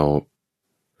แล้ว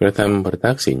กระทำประ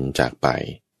ทักษิณจากไป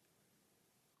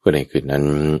ก็ในคืนนั้น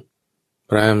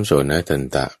พราหมณ์โสนทัน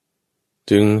ตะ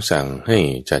จึงสั่งให้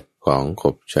จัดของข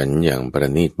บฉันอย่างประ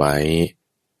ณีตไว้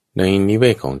ในนิเว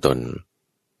ศของตน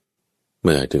เ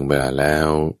มื่อถึงเวลาแล้ว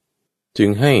จึง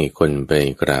ให้คนไป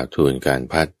กราบทูลการ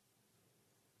พัด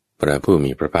พระผู้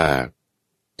มีพระภาค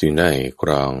จึงได้ค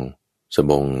รองส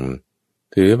บง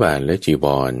ถือบาทและจีว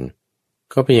ร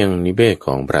เข้าไปยังนิเวศข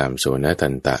องพราหมณ์โสนทั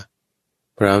นตะ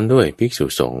พร้อมด้วยภิกษุ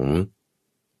สงฆ์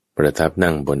ประทับ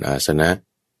นั่งบนอาสนะ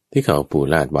ที่เขาปู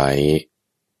ลาดไว้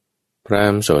พราห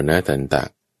มณ์โสนทันตะ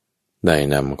ได้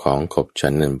นำของขบฉั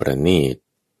นนันประณีต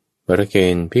ประเค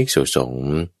นภิกษุสงฆ์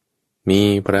มี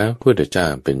พระพุทธเจ้า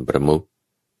เป็นประมุข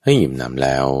ให้อิ่มหนำแ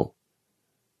ล้ว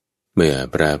เมื่อ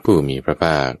พระผู้มีพระภ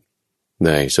าคไ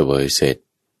ด้เสวยเสร็จ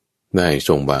ได้ท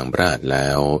รงวางพระหัตถ์แล้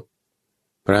ว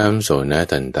พราหมณ์โสน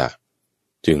ทันตะ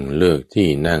จึงเลือกที่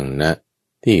นั่งณ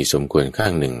ที่สมควรข้า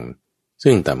งหนึ่ง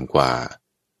ซึ่งต่ำกว่า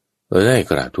และได้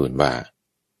กราบทูลว่า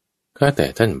ข้าแต่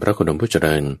ท่านพระโคดมผู้เจ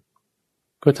ริญ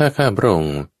ก็ถ้าข้าพระอง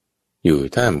ค์อยู่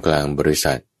ท่ามกลางบริ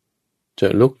ษัทจะ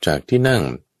ลุกจากที่นั่ง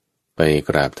ไป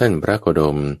กราบท่านพระโคด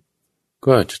ม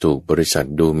ก็จะถูกบริษัท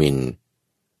ดูหมิ่น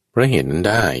เพราะเหตุนั้น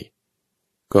ได้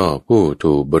ก็ผู้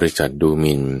ถูกบริษัทดูห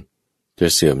มิ่นจะ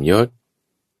เสื่อมยศ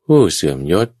ผู้เสื่อม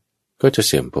ยศก็จะเ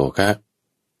สื่อมโภคะ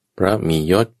เพราะมี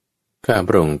ยศข้าพ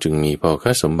ระองค์จึงมีโภค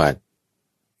สมบัติ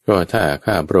ก็ถ้า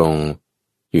ข้าพระองค์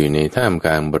อยู่ในท่ามก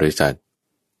ลางบริษัท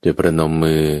จะประนม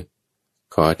มือ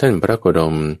ขอท่านพระโคด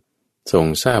มทรง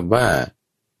ทราบว่า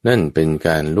นั่นเป็นก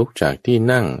ารลุกจากที่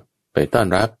นั่งไปต้อน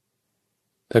รับ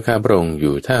ถ้าข้าพระองค์อ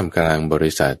ยู่ท่ามกลางบ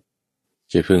ริษัท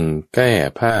จะพึงแก้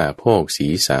ผ้าโพกศี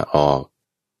รษะออก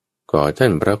ขอท่า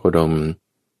นพระโคดม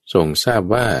ทรงทราบ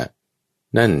ว่า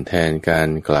นั่นแทนการ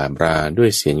กราบลาด้ว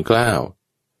ยเสียงกล้าว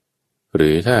หรื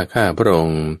อถ้าข้าพระอง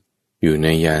ค์อยู่ใน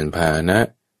ยานพาหนะ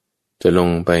จะลง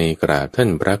ไปกราบท่าน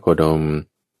พระโคดม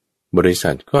บริษั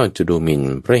ทก็จะดูหมิ่น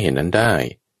เพราะเห็นนั้นได้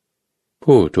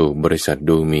ผู้ถูกบริษัท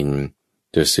ดูหมิ่น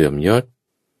จะเสื่อมยศ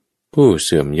ผู้เ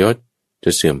สื่อมยศจ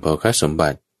ะเสื่อมโภคสมบั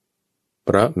ติเพ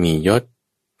ราะมียศ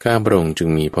ข้าพระองค์จึง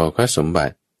มีโภคสมบั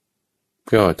ติ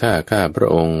ก็ถ้าข้าพระ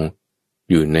องค์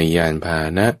อยู่ในยานพาห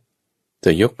นะจ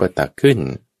ะยกประตักขึ้น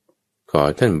ขอ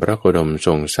ท่านพระโคดมท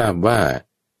รงทราบว่า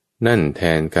นั่นแท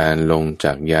นการลงจ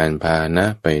ากยานพาหนะ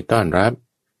ไปต้อนรับ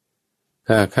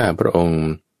ถ้าข้าพระองค์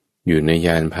อยู่ในย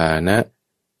านพาหนะ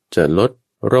จะลด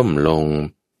ร่มลง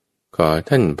ขอ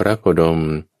ท่านพระโคดม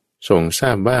ทรงทร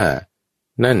าบว่า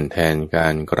นั่นแทนกา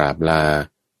รกราบลา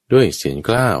ด้วยเสียงก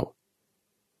ล้าว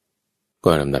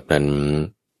ก็ลำดับนั้น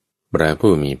พระ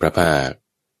ผู้มีพระภาค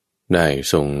ได้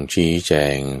ทรงชี้แจ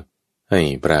งให้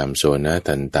พราหมณ์โสน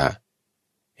ทันตะ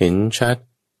เห็นชัด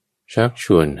ชักช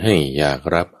วนให้อยาก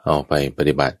รับเอาไปป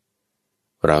ฏิบัติ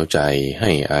เร้าใจใ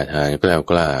ห้อาหารแกล้ว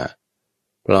กล้า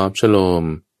ปลอบฉโลม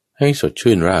ให้สด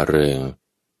ชื่นร่าเริง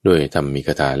ด้วยธรรมีก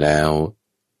ถาแล้ว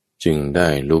จึงได้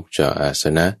ลุกจากอาส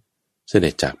นะเสด็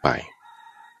จจากไป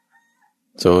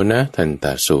โสนทันต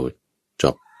สูตรจ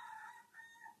บ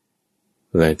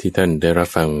และที่ท่านได้รับ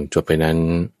ฟังจบไปนั้น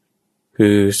คื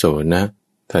อโสน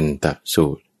ทันตสู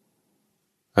ตร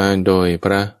อ่านโดยพ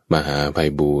ระมหาไพ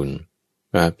บูลย์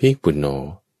อาภิปุณโญ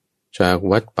จาก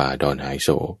วัดป่าดอนหายโศ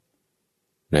ก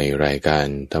ในรายการ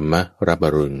ธรรมรับอ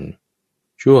รุณ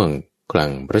ช่วงกลา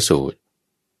งพระสูตร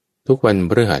ทุกวัน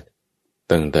พฤหัส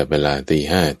ตั้งแต่เวลา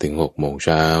 5:00 ถึง 6:00 น.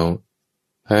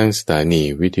ทางสถานี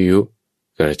วิทยุ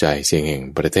กระจายเสียงแห่ง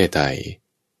ประเทศไทย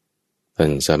ท่า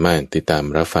นสามารถติดตาม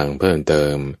รับฟังเพิ่มเติ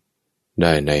มไ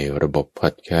ด้ในระบบพอ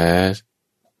ดแคสต์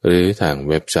หรือทาง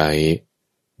เว็บไซต์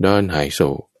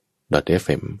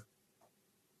donhaiso.fm